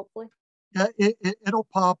up, hopefully. Yeah, it'll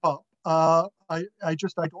pop up. I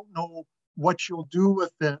don't know what you'll do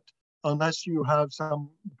with it unless you have some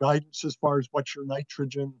guidance as far as what your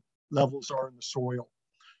nitrogen levels are in the soil.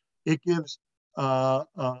 It gives,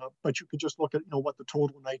 but you could just look at what the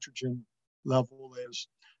total nitrogen level is.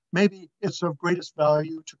 Maybe it's of greatest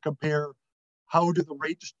value to compare how do the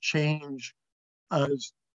rates change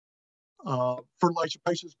as fertilizer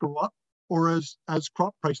prices go up or as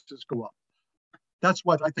crop prices go up. That's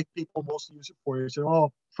what I think people mostly use it for. You say,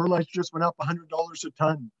 oh, fertilizer just went up $100 a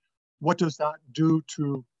ton. What does that do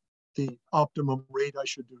to the optimum rate I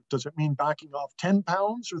should do? Does it mean backing off 10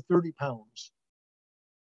 pounds or 30 pounds?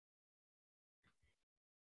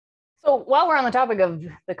 So while we're on the topic of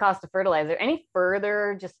the cost of fertilizer, any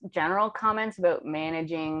further just general comments about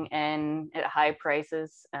managing and at high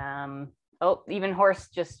prices? Oh, even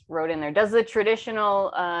Horst just wrote in there. Does the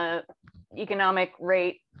traditional economic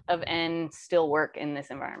rate of N still work in this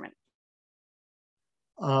environment?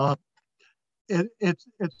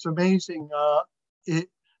 It's amazing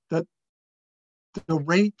that the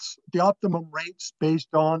rates, the optimum rates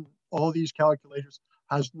based on all these calculators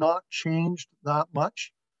has not changed that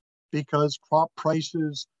much because crop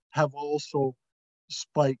prices have also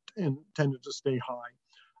spiked and tended to stay high.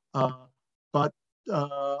 But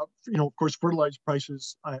of course, fertilizer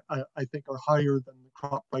prices I think are higher than the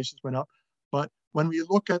crop prices went up. But when we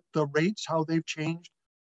look at the rates, how they've changed,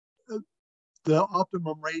 the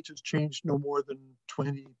optimum rate has changed no more than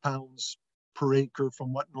 20 pounds per acre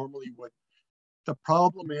from what normally would. The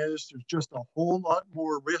problem is there's just a whole lot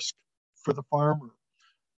more risk for the farmer.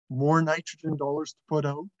 More nitrogen dollars to put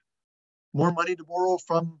out, more money to borrow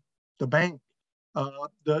from the bank.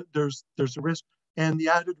 There's a risk. And the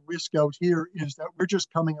added risk out here is that we're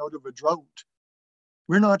just coming out of a drought.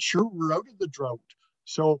 We're not sure we're out of the drought.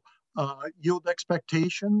 So yield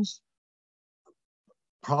expectations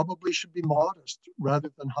probably should be modest rather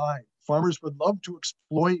than high. Farmers would love to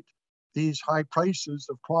exploit these high prices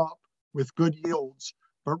of crop with good yields,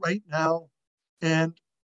 but right now, and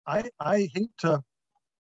I hate to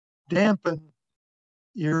dampen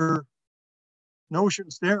your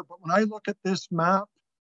notions there, but when I look at this map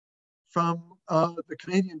from the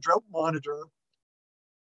Canadian Drought Monitor,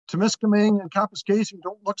 Temiskaming and Kapuskasing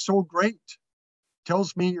don't look so great.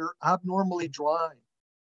 Tells me you're abnormally dry.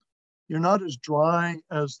 You're not as dry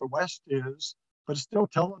as the West is, but it's still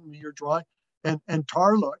telling me you're dry. And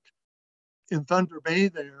Tarluk in Thunder Bay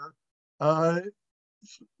there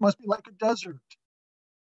must be like a desert. It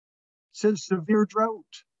says severe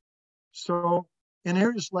drought. So in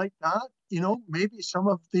areas like that, maybe some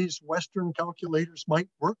of these Western calculators might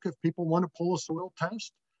work if people want to pull a soil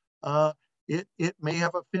test. It may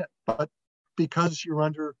have a fit, but because you're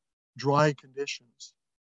under dry conditions.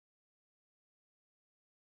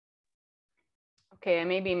 Okay, I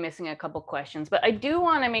may be missing a couple questions, but I do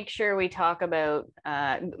want to make sure we talk about,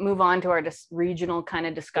 move on to our regional kind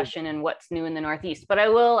of discussion and what's new in the Northeast. But I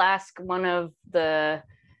will ask one of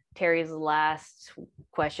Terry's last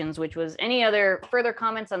questions, which was any other further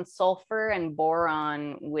comments on sulfur and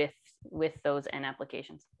boron with those N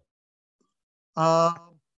applications?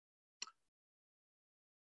 Not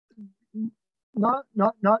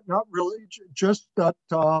really. Just that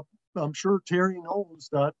I'm sure Terry knows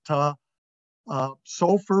that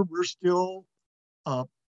sulfur, we're still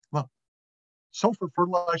sulfur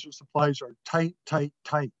fertilizer supplies are tight.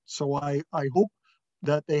 So I hope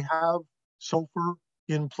that they have sulfur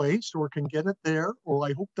in place or can get it there, or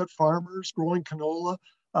I hope that farmers growing canola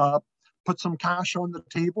put some cash on the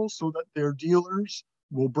table so that their dealers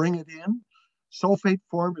will bring it in. Sulfate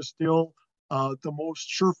form is still the most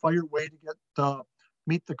surefire way to get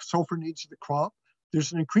meet the sulfur needs of the crop.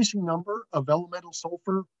 There's an increasing number of elemental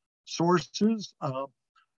sulfur sources,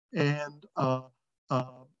 and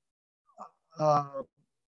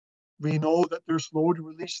we know that they're slow to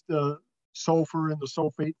release the sulfur in the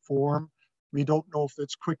sulfate form. We don't know if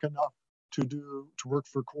it's quick enough to work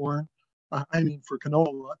for corn. For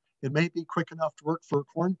canola. It may be quick enough to work for a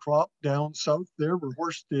corn crop down south there where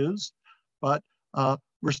Horst is, but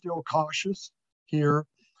we're still cautious here.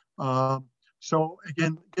 So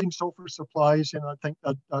again, getting sulfur supplies, and I think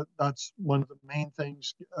that's one of the main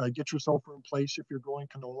things. Get your sulfur in place if you're growing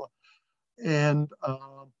canola. And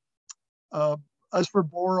as for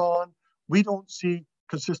boron, we don't see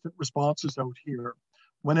consistent responses out here.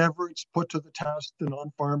 Whenever it's put to the test and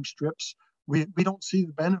on-farm strips, we don't see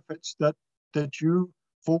the benefits that you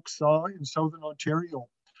folks saw in Southern Ontario.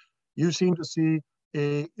 You seem to see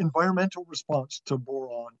an environmental response to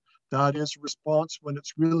boron. That is a response when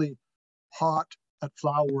it's really hot at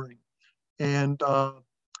flowering. And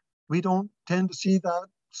we don't tend to see that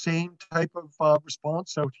same type of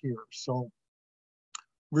response out here. So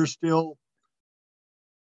we're still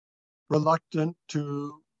reluctant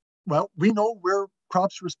to, well, we know where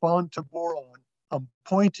crops respond to boron. I'm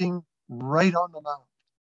pointing right on the map,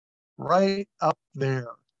 right up there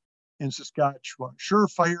in Saskatchewan.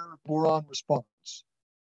 Surefire boron response.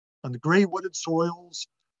 On the gray wooded soils,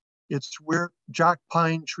 it's where jack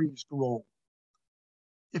pine trees grow.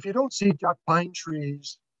 If you don't see jack pine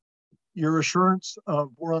trees, your assurance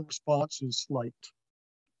of boron response is slight.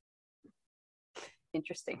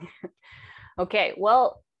 Interesting. Okay,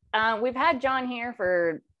 well, we've had John here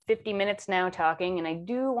for 50 minutes now talking, and I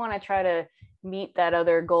do want to try to meet that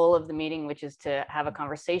other goal of the meeting, which is to have a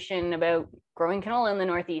conversation about growing canola in the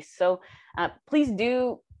Northeast. So please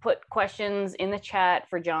do put questions in the chat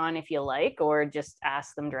for John if you like, or just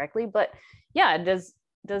ask them directly. But yeah, does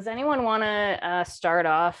anyone want to start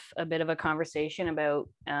off a bit of a conversation about,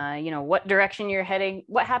 what direction you're heading,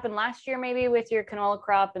 what happened last year maybe with your canola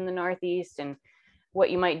crop in the Northeast, and what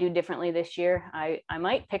you might do differently this year? I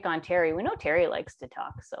might pick on Terry. We know Terry likes to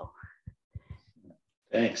talk, so.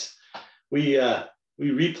 Thanks. We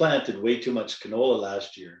replanted way too much canola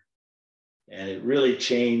last year, and it really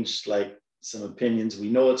changed like some opinions. We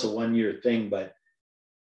know it's a 1-year thing, but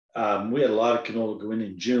we had a lot of canola go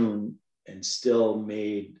in June and still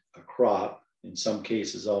made a crop, in some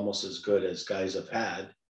cases almost as good as guys have had.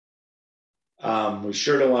 We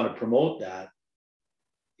sure don't want to promote that.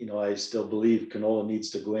 I still believe canola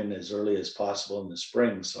needs to go in as early as possible in the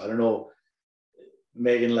spring. So I don't know,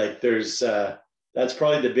 Megan, like that's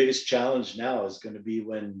probably the biggest challenge now is going to be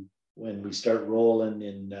when we start rolling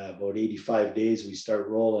in about 85 days, we start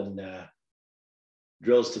rolling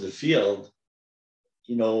drills to the field.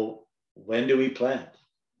 When do we plant?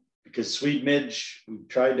 Because sweet midge, we've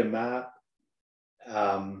tried to map.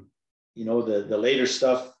 The later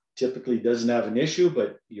stuff typically doesn't have an issue,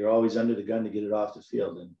 but you're always under the gun to get it off the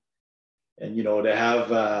field. And to have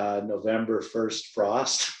November 1st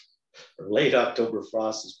frost or late October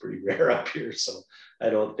frost is pretty rare up here. So I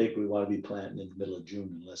don't think we want to be planting in the middle of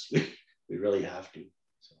June unless we really have to.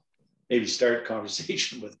 So maybe start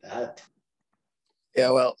conversation with that.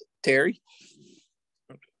 Yeah, well, Terry,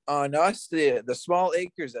 on us, the small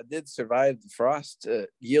acres that did survive the frost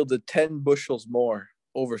yielded 10 bushels more,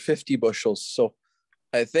 over 50 bushels. So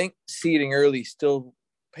I think seeding early still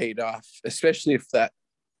paid off, especially if that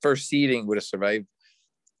first seeding would have survived.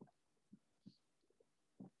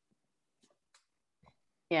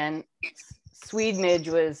 Yeah, and Swede midge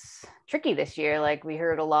was tricky this year. Like we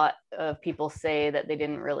heard a lot of people say that they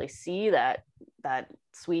didn't really see that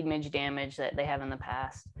Swede midge damage that they have in the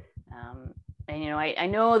past. And I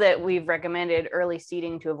know that we've recommended early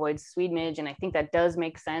seeding to avoid Swede midge, and I think that does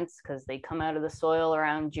make sense because they come out of the soil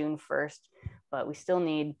around June 1st. But we still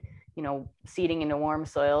need, seeding into warm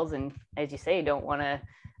soils, and as you say, don't want to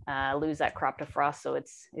lose that crop to frost. So it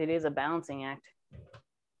is a balancing act.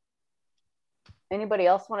 Anybody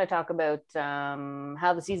else want to talk about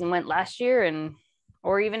how the season went last year,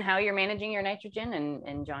 or even how you're managing your nitrogen?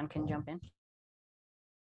 And John can jump in.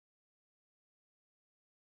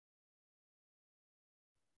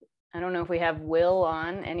 I don't know if we have Will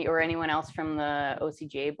on or anyone else from the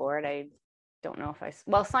OCGA board. I don't know if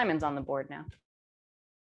well, Simon's on the board now.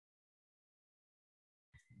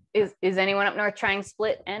 Is anyone up north trying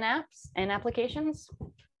split and applications?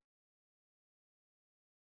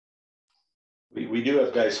 We do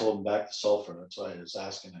have guys holding back the sulfur. That's why I was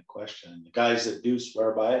asking that question. The guys that do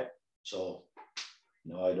swear by it, so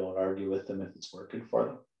I don't argue with them if it's working for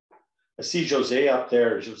them. I see Jose up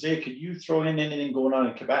there. Jose, could you throw in anything going on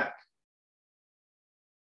in Quebec?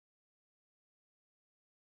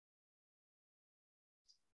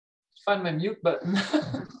 Find my mute button.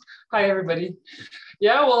 Hi, everybody.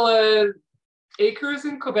 Yeah, well, acres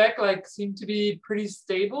in Quebec seem to be pretty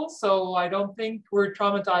stable, so I don't think we're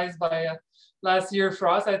traumatized by last year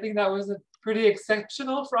frost. I think that was a pretty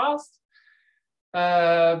exceptional frost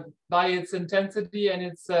by its intensity and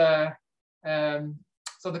its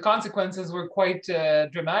so the consequences were quite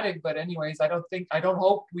dramatic. But anyways, I don't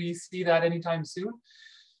hope we see that anytime soon.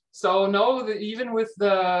 So no, even with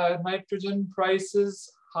the nitrogen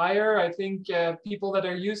prices higher, I think people that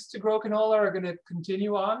are used to grow canola are going to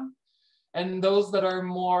continue on. And those that are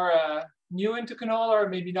more new into canola or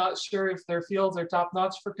maybe not sure if their fields are top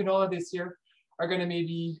notch for canola this year are going to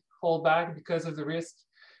maybe hold back because of the risk.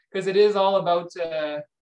 Because it is all about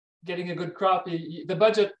getting a good crop. The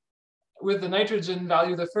budget with the nitrogen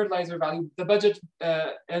value, the fertilizer value, the budget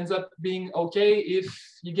ends up being okay if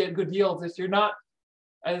you get good yields. If you're not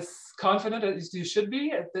as confident as you should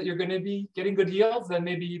be that you're going to be getting good yields, then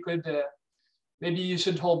maybe you could, maybe you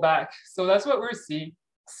should hold back. So that's what we're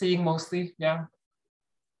seeing mostly, yeah.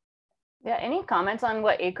 Yeah, any comments on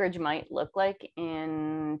what acreage might look like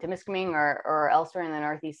in Timiskaming or elsewhere in the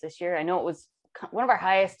Northeast this year? I know it was one of our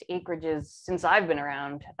highest acreages since I've been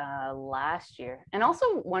around last year. And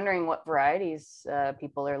also wondering what varieties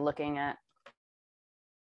people are looking at.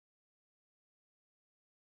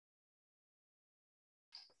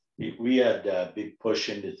 We had a big push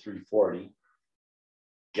into 340.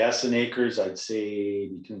 Guessing acres, I'd say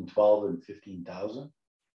between 12 and 15,000.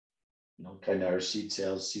 You know, kind of our seed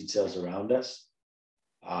sales around us.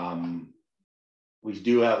 We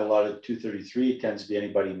do have a lot of 233. It tends to be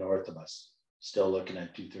anybody north of us. Still looking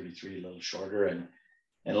at 233, a little shorter and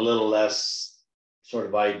a little less sort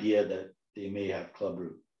of idea that they may have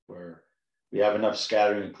clubroot, where we have enough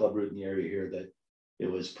scattering and clubroot in the area here that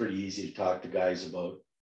it was pretty easy to talk to guys about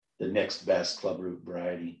the next best clubroot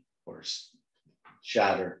variety or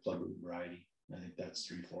shatter clubroot variety. I think that's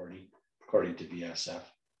 340 according to BSF.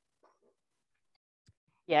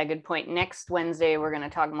 Yeah, good point. Next Wednesday, we're going to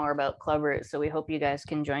talk more about clubroot, so we hope you guys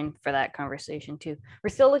can join for that conversation too. We're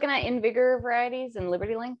still looking at InVigor varieties and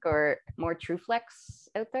Liberty Link or more TrueFlex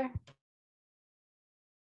out there.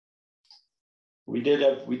 We did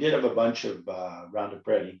have a bunch of Roundup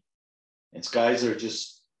Ready. It's guys that are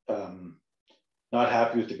just not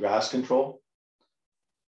happy with the grass control.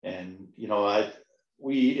 And you know,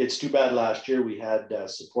 it's too bad last year we had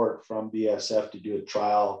support from BSF to do a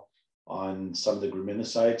trial on some of the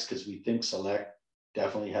graminicides because we think Select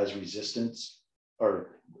definitely has resistance,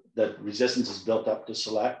 or that resistance is built up to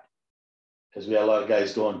Select, because we had a lot of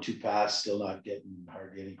guys going too fast, still not getting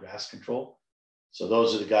hardly any grass control. So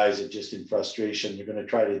those are the guys that just in frustration, they're going to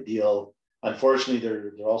try to deal. Unfortunately,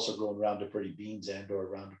 they're also growing Roundup Ready beans and or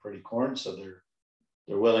Roundup Ready corn, so they're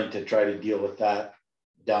willing to try to deal with that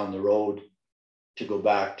down the road to go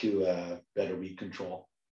back to better weed control.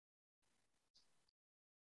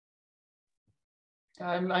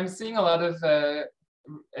 I'm seeing a lot of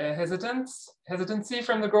hesitancy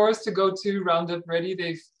from the growers to go to Roundup Ready.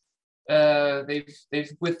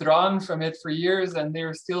 They've withdrawn from it for years, and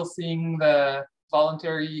they're still seeing the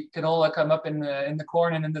voluntary canola come up in the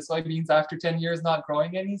corn and in the soybeans after 10 years not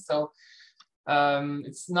growing any. So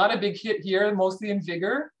it's not a big hit here, mostly in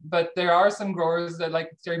Vigor, but there are some growers that, like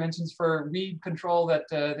Terry mentions, for weed control that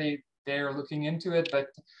they're looking into it, but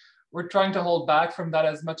we're trying to hold back from that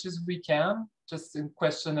as much as we can, just in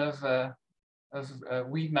question of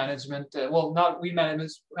weed management. Well, not weed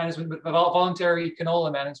management, but voluntary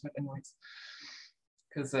canola management anyways,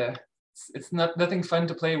 because it's nothing fun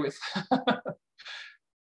to play with.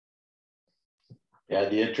 Yeah,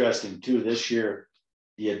 the interesting too, this year,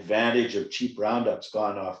 the advantage of cheap Roundup's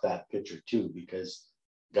gone off that picture too, because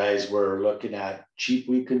guys were looking at cheap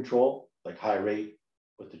weed control, like high rate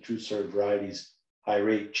with the TrueServe varieties, high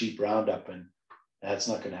rate, cheap Roundup, and that's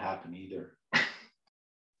not going to happen either.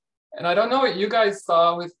 And I don't know what you guys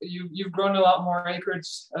saw with you've grown a lot more acreage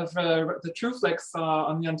of the TrueFlex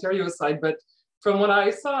on the Ontario side, but from what I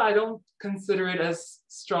saw, I don't consider it as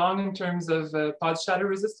strong in terms of pod shatter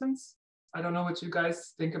resistance. I don't know what you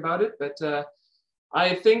guys think about it, but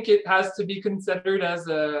I think it has to be considered as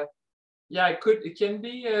a, yeah, it can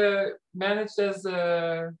be managed as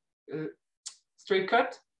a straight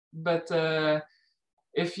cut, but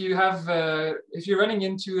if you're running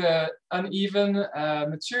into uneven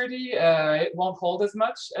maturity, it won't hold as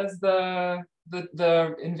much as the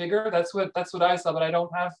InVigor. That's what I saw, but I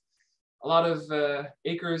don't have a lot of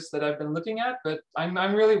acres that I've been looking at. But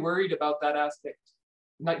I'm really worried about that aspect,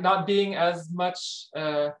 like not being as much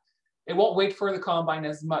it won't wait for the combine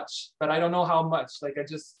as much, but I don't know how much. Like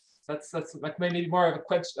that's like maybe more of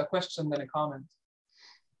a question than a comment.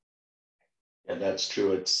 Yeah, that's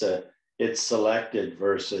true. It's selected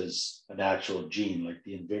versus an actual gene. Like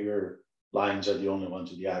the Invigor lines are the only ones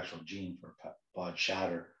with the actual gene for pod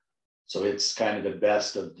shatter. So it's kind of the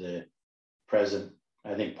best of the present.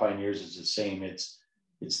 I think Pioneers is the same. It's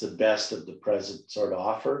the best of the present sort of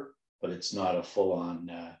offer, but it's not a full on.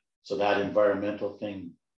 So that environmental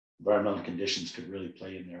conditions could really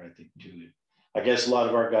play in there, I think, too. I guess a lot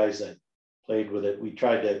of our guys that played with it, we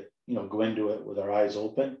tried to, go into it with our eyes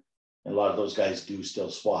open. And a lot of those guys do still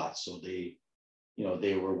swat. So they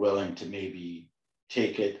were willing to maybe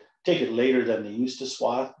take it later than they used to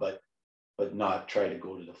swat, but not try to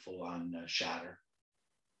go to the full on shatter.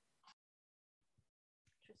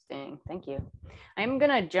 Interesting, thank you. I'm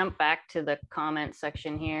gonna jump back to the comment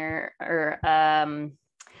section here.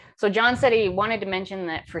 So John said he wanted to mention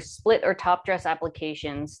that for split or top dress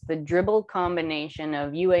applications, the dribble combination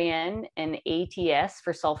of UAN and ATS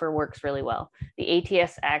for sulfur works really well. The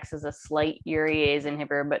ATS acts as a slight urease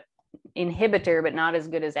inhibitor, but not as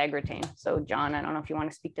good as agrotane. So John, I don't know if you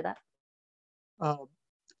want to speak to that.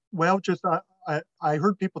 Well, just I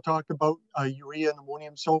heard people talk about urea and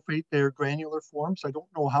ammonium sulfate, their granular forms. I don't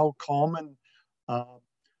know how common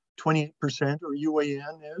 28% or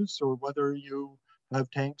UAN is, or whether you have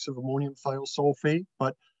tanks of ammonium thiosulfate,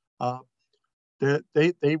 but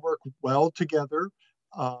they work well together,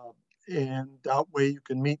 and that way you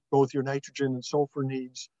can meet both your nitrogen and sulfur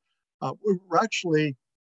needs. We're actually,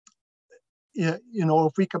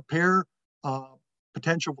 if we compare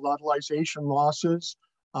potential volatilization losses,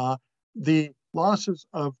 the losses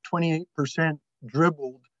of 28%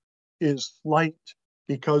 dribbled is slight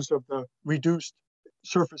because of the reduced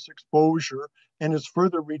surface exposure, and is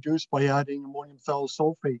further reduced by adding ammonium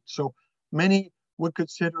thiosulfate. So many would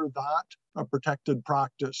consider that a protected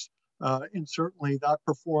practice, and certainly that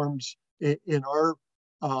performs in our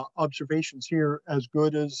observations here as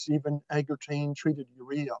good as even agrotane treated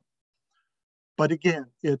urea. But again,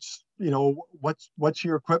 it's what's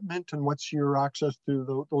your equipment and what's your access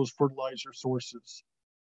to those fertilizer sources.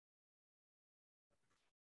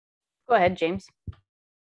 Go ahead, James.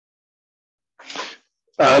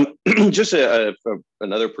 Just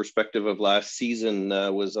another perspective of last season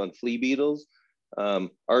was on flea beetles.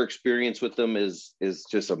 Our experience with them is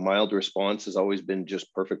just a mild response has always been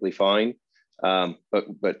just perfectly fine.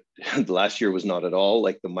 But last year was not at all.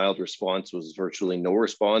 Like the mild response was virtually no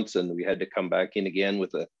response, and we had to come back in again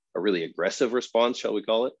with a really aggressive response, shall we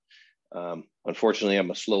call it. Unfortunately,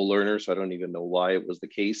 I'm a slow learner, so I don't even know why it was the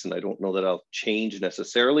case, and I don't know that I'll change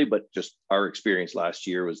necessarily, but just our experience last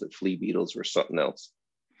year was that flea beetles were something else.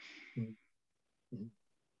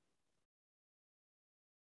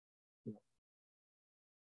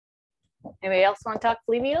 Anybody else want to talk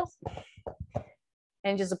flea beetles?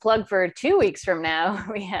 And just a plug for 2 weeks from now,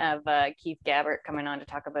 we have Keith Gabbert coming on to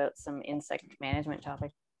talk about some insect management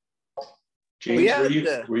topics. James,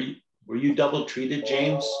 were you double treated,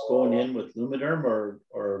 James, going in with Lumiderm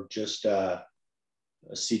or just a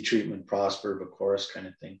seed treatment Prosper Vacoris kind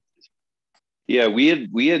of thing? Yeah, we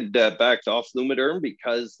had backed off Lumiderm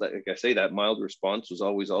because, like I say, that mild response was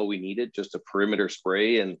always all we needed, just a perimeter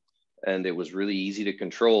spray, and it was really easy to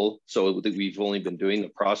control. So we've only been doing the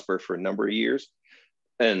Prosper for a number of years.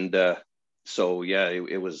 And so, yeah,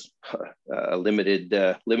 it was a limited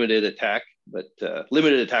attack, but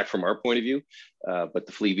limited attack from our point of view. But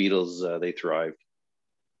the flea beetles, they thrived.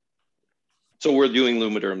 So we're doing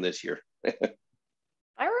Lumiderm this year.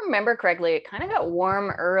 I remember correctly, it kind of got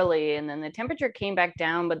warm early, and then the temperature came back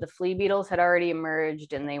down, but the flea beetles had already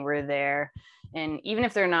emerged and they were there. And even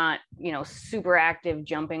if they're not, super active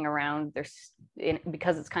jumping around,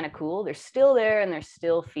 because it's kind of cool, they're still there and they're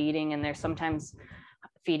still feeding, and they're sometimes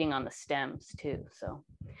feeding on the stems too. So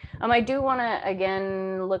I do want to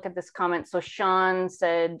again look at this comment. So Sean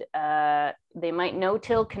said they might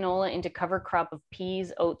no-till canola into cover crop of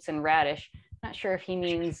peas, oats, and radish. Not sure if he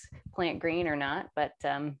means plant green or not, but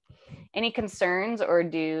any concerns, or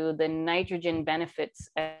do the nitrogen benefits?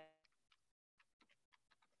 Are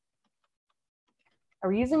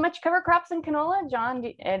we using much cover crops in canola? John,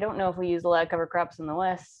 I don't know if we use a lot of cover crops in the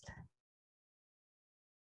West.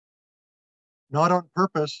 Not on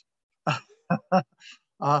purpose.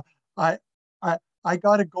 I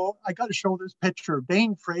gotta show this picture.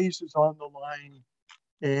 Dane Fraze is on the line,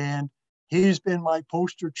 and he's been my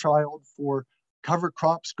poster child for cover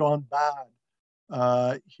crops gone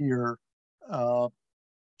bad here. I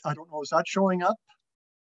don't know, is that showing up?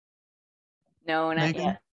 No, not Megan?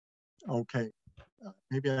 yet. Okay,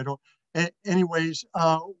 maybe I don't. Anyways,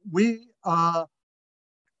 we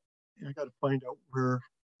I got to find out where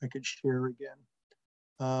I could share again.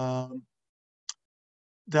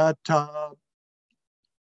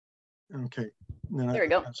 Okay. There we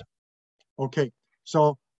go. Okay.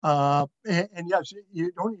 So, and yes,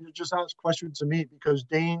 you don't need to just ask questions of me because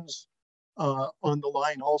Dane's on the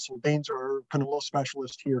line also. Dane's our canola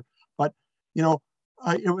specialist here. But, you know,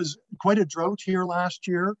 it was quite a drought here last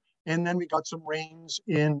year. And then we got some rains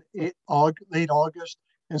in late August.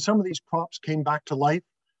 And some of these crops came back to life.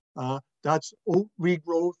 That's oat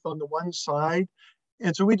regrowth on the one side.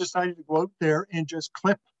 And so we decided to go out there and just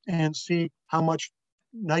clip and see how much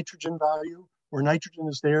nitrogen value or nitrogen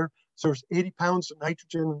is there. So there's 80 pounds of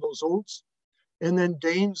nitrogen in those oats. And then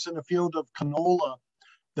Dane's in a field of canola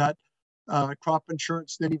that crop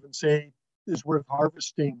insurance didn't even say is worth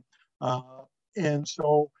harvesting. And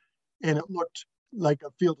it looked like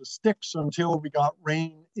a field of sticks until we got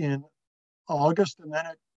rain in August, and then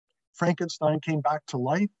Frankenstein came back to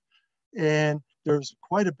life. And there's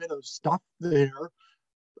quite a bit of stuff there,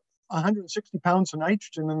 160 pounds of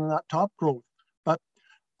nitrogen in that top growth. But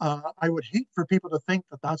I would hate for people to think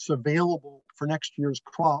that that's available for next year's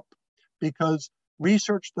crop, because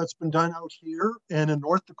research that's been done out here and in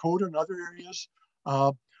North Dakota and other areas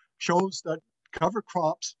shows that cover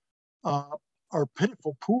crops are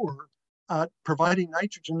pitiful poor at providing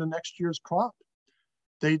nitrogen in next year's crop.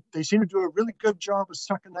 They seem to do a really good job of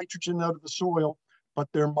sucking nitrogen out of the soil, but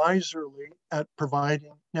they're miserly at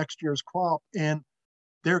providing next year's crop. And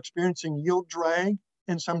they're experiencing yield drag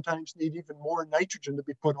and sometimes need even more nitrogen to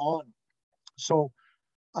be put on. So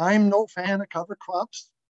I'm no fan of cover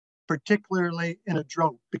crops, particularly in a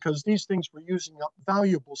drought, because these things were using up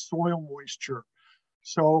valuable soil moisture.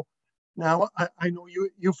 So now I know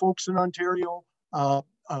you folks in Ontario,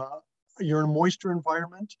 you're in a moisture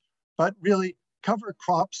environment, but really cover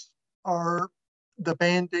crops are the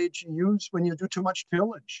band-aid you use when you do too much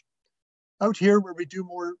tillage. Out here where we do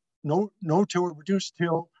more no-till or reduced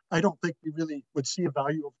till, I don't think we really would see a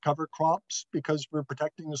value of cover crops because we're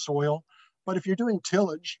protecting the soil. But if you're doing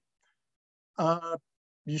tillage,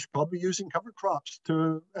 you should probably be using cover crops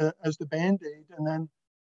to as the band-aid, and then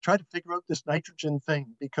try to figure out this nitrogen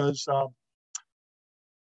thing, because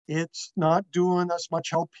it's not doing us much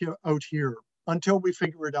help out here until we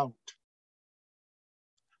figure it out.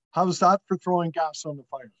 How's that for throwing gas on the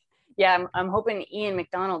fire? Yeah, I'm hoping Ian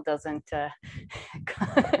McDonald doesn't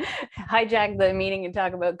hijack the meeting and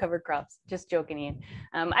talk about cover crops. Just joking, Ian.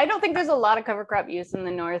 I don't think there's a lot of cover crop use in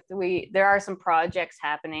the north. There are some projects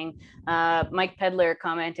happening. Mike Pedler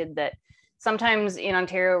commented that sometimes in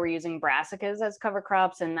Ontario we're using brassicas as cover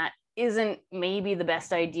crops, and that isn't maybe the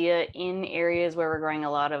best idea in areas where we're growing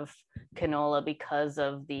a lot of canola because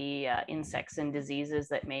of the insects and diseases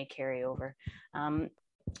that may carry over.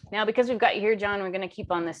 Now, because we've got you here, John, we're going to keep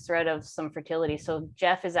on this thread of some fertility. So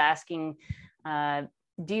Jeff is asking,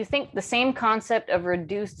 do you think the same concept of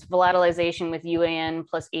reduced volatilization with UAN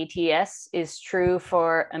plus ATS is true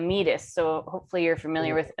for Amidas? So hopefully you're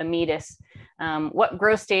familiar with Amidas. What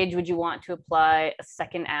growth stage would you want to apply a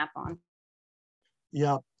second app on?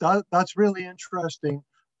 Yeah, that's really interesting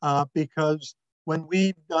because when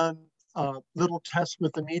we've done little tests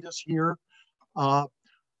with Amidas here,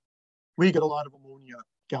 we get a lot of ammonia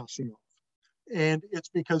gassing off. And it's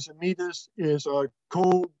because Amidas is a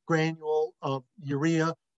co-granule of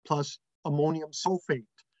urea plus ammonium sulfate.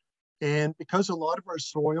 And because a lot of our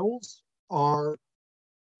soils are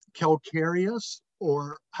calcareous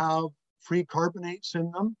or have free carbonates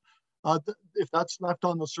in them, if that's left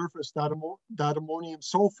on the surface, that ammonium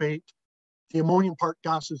sulfate, the ammonium part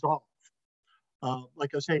gases off.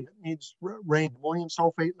 Like I say, it needs rain. Ammonium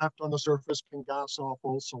sulfate left on the surface can gas off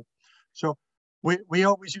also. So we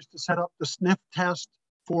always used to set up the sniff test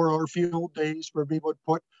for our field days, where we would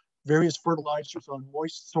put various fertilizers on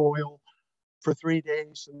moist soil for 3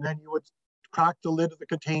 days, and then you would crack the lid of the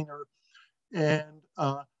container. And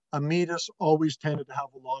Amidas always tended to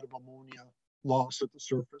have a lot of ammonia loss at the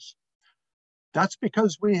surface. That's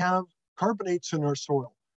because we have carbonates in our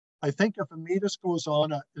soil. I think if Amidas goes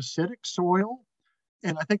on an acidic soil,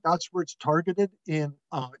 and I think that's where it's targeted in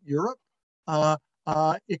Europe,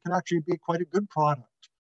 it can actually be quite a good product.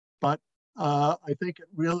 But I think it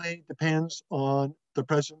really depends on the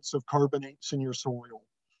presence of carbonates in your soil.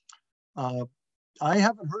 I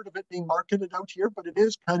haven't heard of it being marketed out here, but it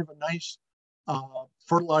is kind of a nice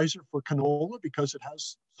fertilizer for canola because it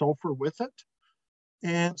has sulfur with it.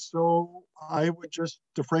 And so I would just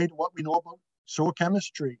defer to what we know about soil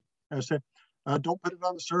chemistry. I said, don't put it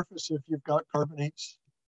on the surface if you've got carbonates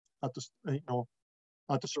at the,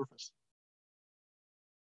 at the surface.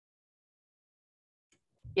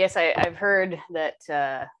 Yes, I've heard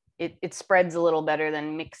that it spreads a little better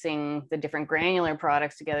than mixing the different granular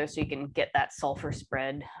products together, so you can get that sulfur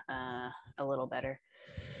spread a little better.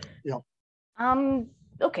 Yeah.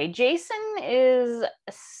 Okay, Jason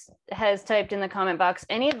has typed in the comment box,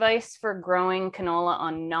 any advice for growing canola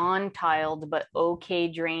on non-tiled but okay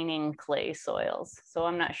draining clay soils? So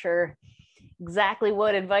I'm not sure exactly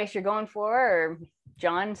what advice you're going for, or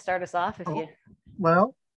John, start us off if you.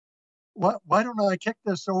 Well, why don't I kick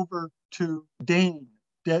this over to Dane?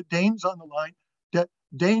 Dane's on the line.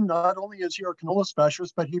 Dane, not only is he our canola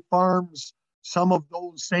specialist, but he farms some of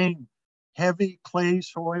those same heavy clay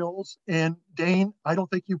soils. And Dane, I don't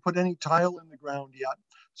think you put any tile in the ground yet.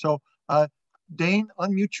 So Dane,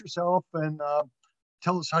 unmute yourself and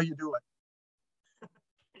tell us how you do it.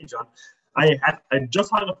 Hey, John. I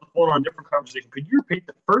just hung up the phone on a different conversation. Could you repeat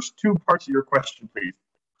the first two parts of your question, please?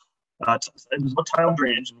 It was about tile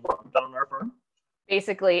drainage and what we've done on our farm.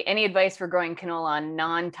 Basically, any advice for growing canola on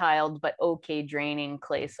non-tiled but okay draining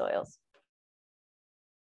clay soils?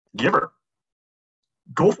 Giver.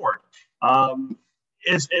 Go for it.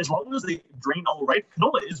 As long as they drain all right,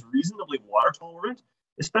 canola is reasonably water tolerant,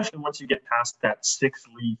 especially once you get past that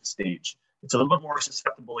 6-leaf stage. It's a little bit more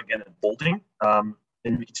susceptible again at bolting, and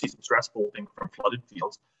we can see some stress bolting from flooded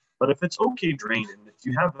fields. But if it's okay drained, and if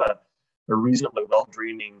you have a reasonably well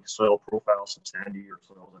draining soil profile, some sandy or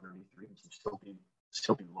soils underneath, or even some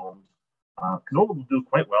silty loams, canola will do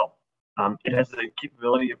quite well. It has the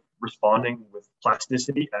capability of responding with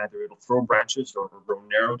plasticity. Either it'll throw branches or grow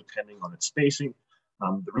narrow depending on its spacing.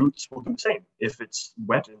 The roots will do the same. If it's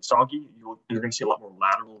wet and soggy, you're going to see a lot more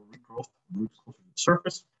lateral root growth, roots closer to the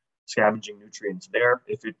surface, scavenging nutrients there.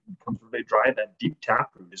 If it becomes really dry, that deep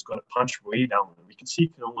taproot is going to punch way down. And we can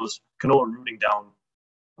see canola rooting down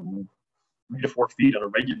 3 to 4 feet on a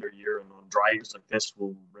regular year, and on dry years like this,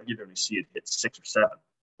 we'll regularly see it hit 6 or 7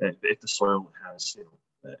 if the soil has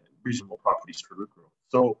reasonable properties for root growth.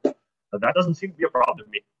 So that doesn't seem to be a problem to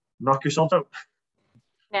me. Knock yourselves out.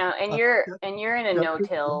 Now, and you're in a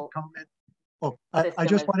no-till. Oh, I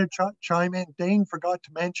just want to chime in. Dane forgot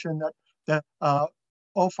to mention that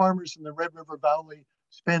all farmers in the Red River Valley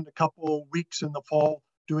spend a couple of weeks in the fall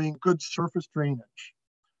doing good surface drainage.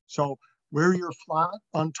 So where you're flat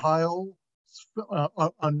on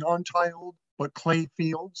non-tiled but clay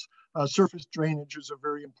fields, surface drainage is a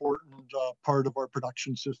very important part of our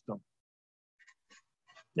production system.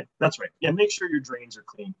 Yeah, that's right. Yeah, make sure your drains are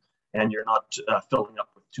clean and you're not filling up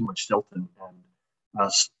with too much silt. And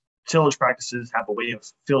tillage practices have a way of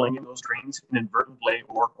filling in those drains inadvertently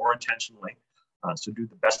or intentionally. So do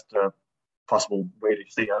the best possible way to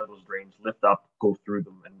stay out of those drains, lift up, go through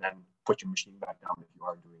them, and then put your machine back down if you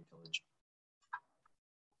are doing tillage.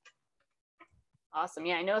 Awesome.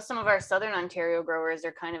 Yeah, I know some of our Southern Ontario growers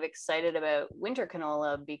are kind of excited about winter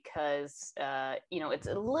canola because,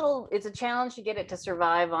 it's a challenge to get it to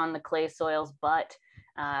survive on the clay soils, but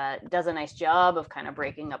does a nice job of kind of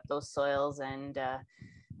breaking up those soils. And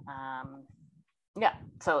yeah,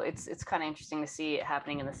 so it's kind of interesting to see it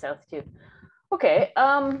happening in the South too. Okay.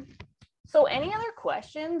 So any other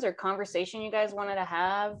questions or conversation you guys wanted to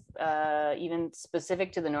have, even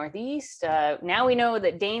specific to the Northeast? Now we know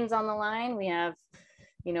that Dane's on the line. We have,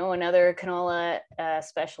 another canola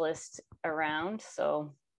specialist around.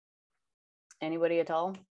 So anybody at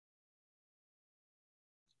all?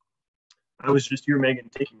 I was just here, Megan,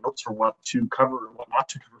 taking notes for what to cover and what not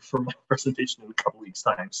to cover for my presentation in a couple weeks'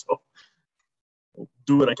 time. So I'll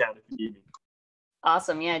do what I can if you need me.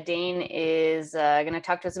 Awesome. Yeah, Dane is going to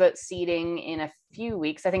talk to us about seeding in a few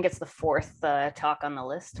weeks. I think it's the 4th talk on the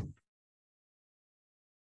list.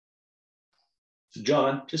 So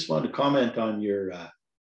John, just wanted to comment on your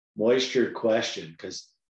moisture question, because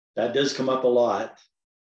that does come up a lot.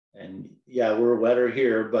 And yeah, we're wetter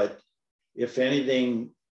here, but if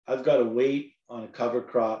anything, I've got to wait on a cover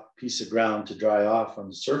crop piece of ground to dry off on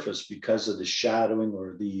the surface because of the shadowing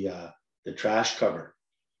or the trash cover.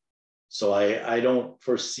 So I don't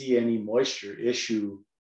foresee any moisture issue.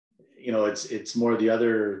 It's more the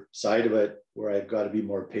other side of it where I've got to be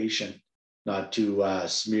more patient, not to try to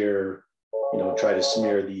smear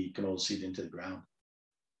the canola seed into the ground.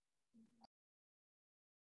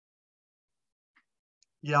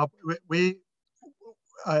 Yeah,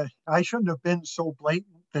 I shouldn't have been so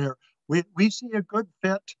blatant there. We see a good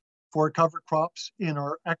fit for cover crops in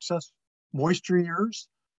our excess moisture years.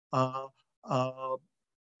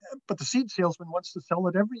 But the seed salesman wants to sell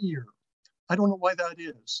it every year. I don't know why that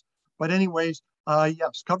is. But anyways,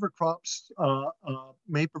 yes, cover crops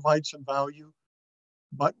may provide some value.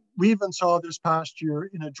 But we even saw this past year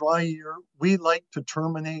in a dry year, we like to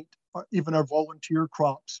terminate even our volunteer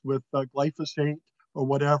crops with glyphosate or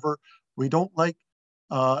whatever. We don't like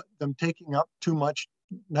them taking up too much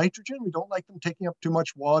nitrogen. We don't like them taking up too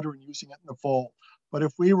much water and using it in the fall. But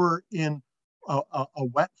if we were in a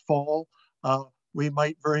wet fall, we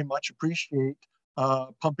might very much appreciate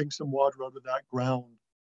pumping some water out of that ground.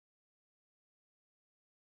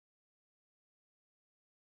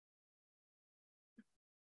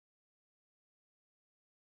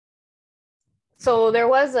 So there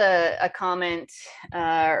was a comment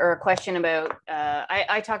or a question about,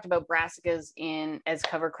 I talked about brassicas as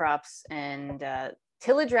cover crops, and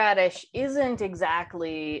tillage radish isn't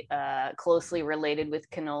exactly closely related with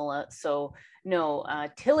canola. So no,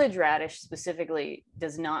 tillage radish specifically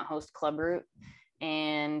does not host clubroot,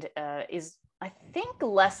 and is, I think,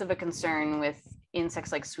 less of a concern with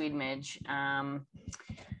insects like swede midge.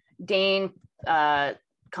 Dane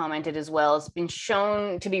commented as well, it's been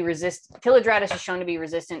shown to be tillage radish is shown to be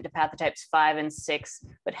resistant to pathotypes 5 and 6,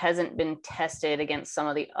 but hasn't been tested against some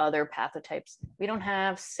of the other pathotypes. We don't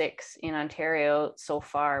have 6 in Ontario so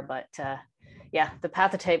far, but yeah, the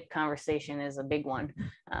pathotype conversation is a big one,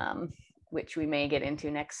 which we may get into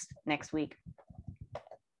next week.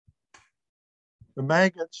 The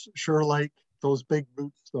maggots sure like those big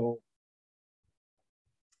roots, though.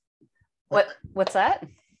 What's that?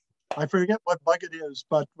 I forget what bug it is,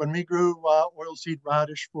 but when we grew oilseed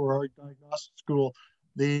radish for our diagnostic school,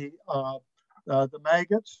 the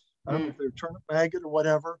maggots, I don't know if they're turnip maggot or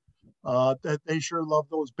whatever, that they sure love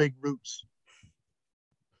those big roots.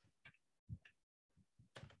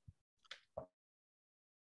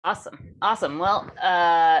 Awesome. Well,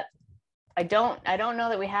 I don't know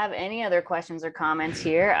that we have any other questions or comments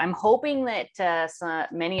here. I'm hoping that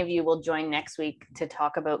many of you will join next week to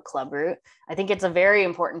talk about clubroot. I think it's a very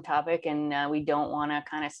important topic, and we don't want to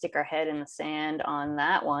kind of stick our head in the sand on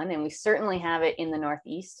that one. And we certainly have it in the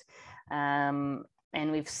Northeast. And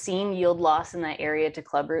we've seen yield loss in that area to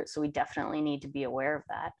clubroot, so we definitely need to be aware of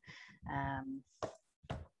that.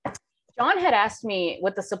 John had asked me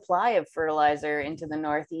what the supply of fertilizer into the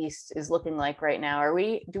Northeast is looking like right now.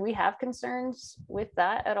 Do we have concerns with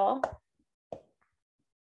that at all?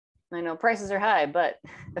 I know prices are high, but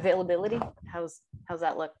availability, how's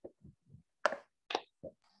that look?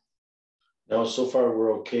 No, so far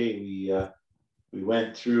we're okay. We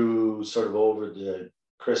went through sort of over the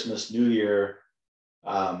Christmas, New Year.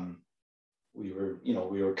 We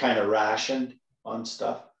were kind of rationed on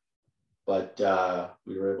stuff, but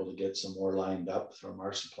we were able to get some more lined up from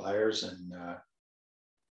our suppliers. And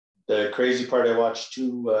the crazy part, I watched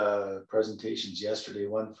 2 presentations yesterday,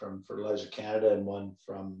 one from Fertilizer Canada and one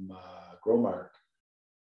from Growmark.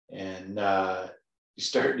 And you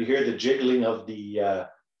start to hear the jiggling of the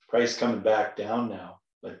price coming back down now,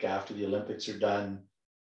 like after the Olympics are done,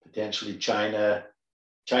 potentially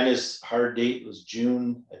China's hard date was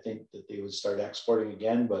June. I think that they would start exporting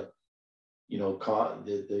again, but you know,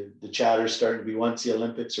 the chatter's starting to be, once the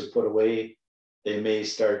Olympics are put away, they may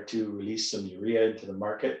start to release some urea into the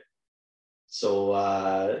market. So,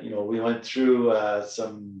 you know, we went through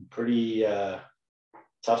some pretty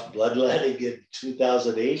tough bloodletting in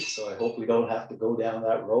 2008. So I hope we don't have to go down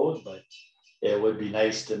that road, but it would be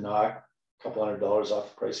nice to knock a couple $100 off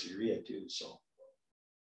the price of urea too. So.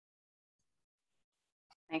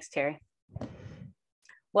 Thanks, Terry.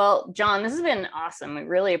 Well, John, this has been awesome. We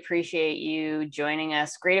really appreciate you joining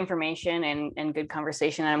us. Great information and good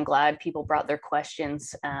conversation. I'm glad people brought their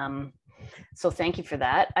questions. So thank you for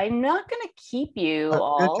that. I'm not going to keep you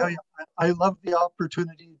all. Tell you, I love the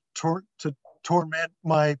opportunity to torment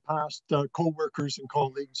my past co-workers and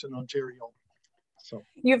colleagues in Ontario. So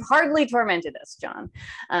you've hardly tormented us, John.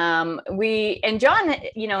 John,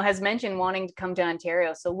 you know, has mentioned wanting to come to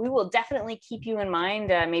Ontario, so we will definitely keep you in mind.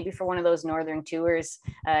 Maybe for one of those northern tours,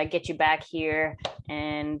 get you back here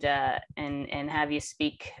and have you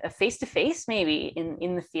speak face to face, maybe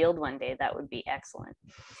in the field one day. That would be excellent.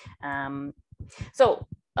 So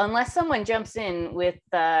unless someone jumps in with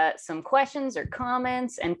some questions or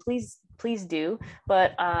comments, and please do,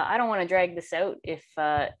 but I don't want to drag this out if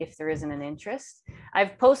there isn't an interest.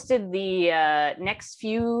 I've posted the next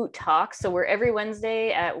few talks. So we're every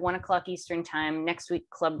Wednesday at 1 o'clock Eastern time. Next week,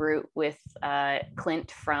 Clubroot with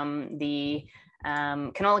Clint from the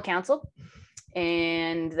Canola Council.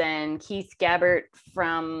 And then Keith Gabbert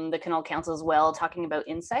from the Canola Council as well, talking about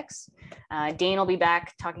insects. Dane will be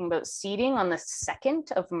back talking about seeding on the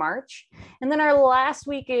 2nd of March. And then our last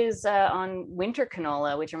week is on winter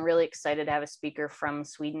canola, which I'm really excited to have a speaker from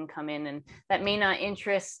Sweden come in. And that may not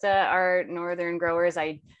interest our northern growers.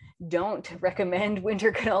 I don't recommend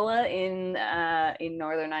winter canola in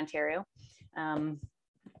Northern Ontario.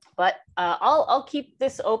 But I'll keep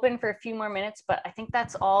this open for a few more minutes, but I think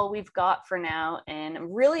that's all we've got for now. And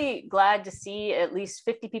I'm really glad to see at least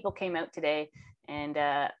 50 people came out today. And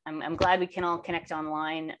I'm glad we can all connect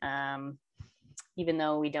online, even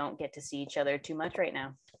though we don't get to see each other too much right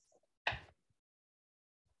now.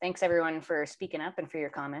 Thanks everyone for speaking up and for your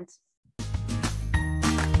comments.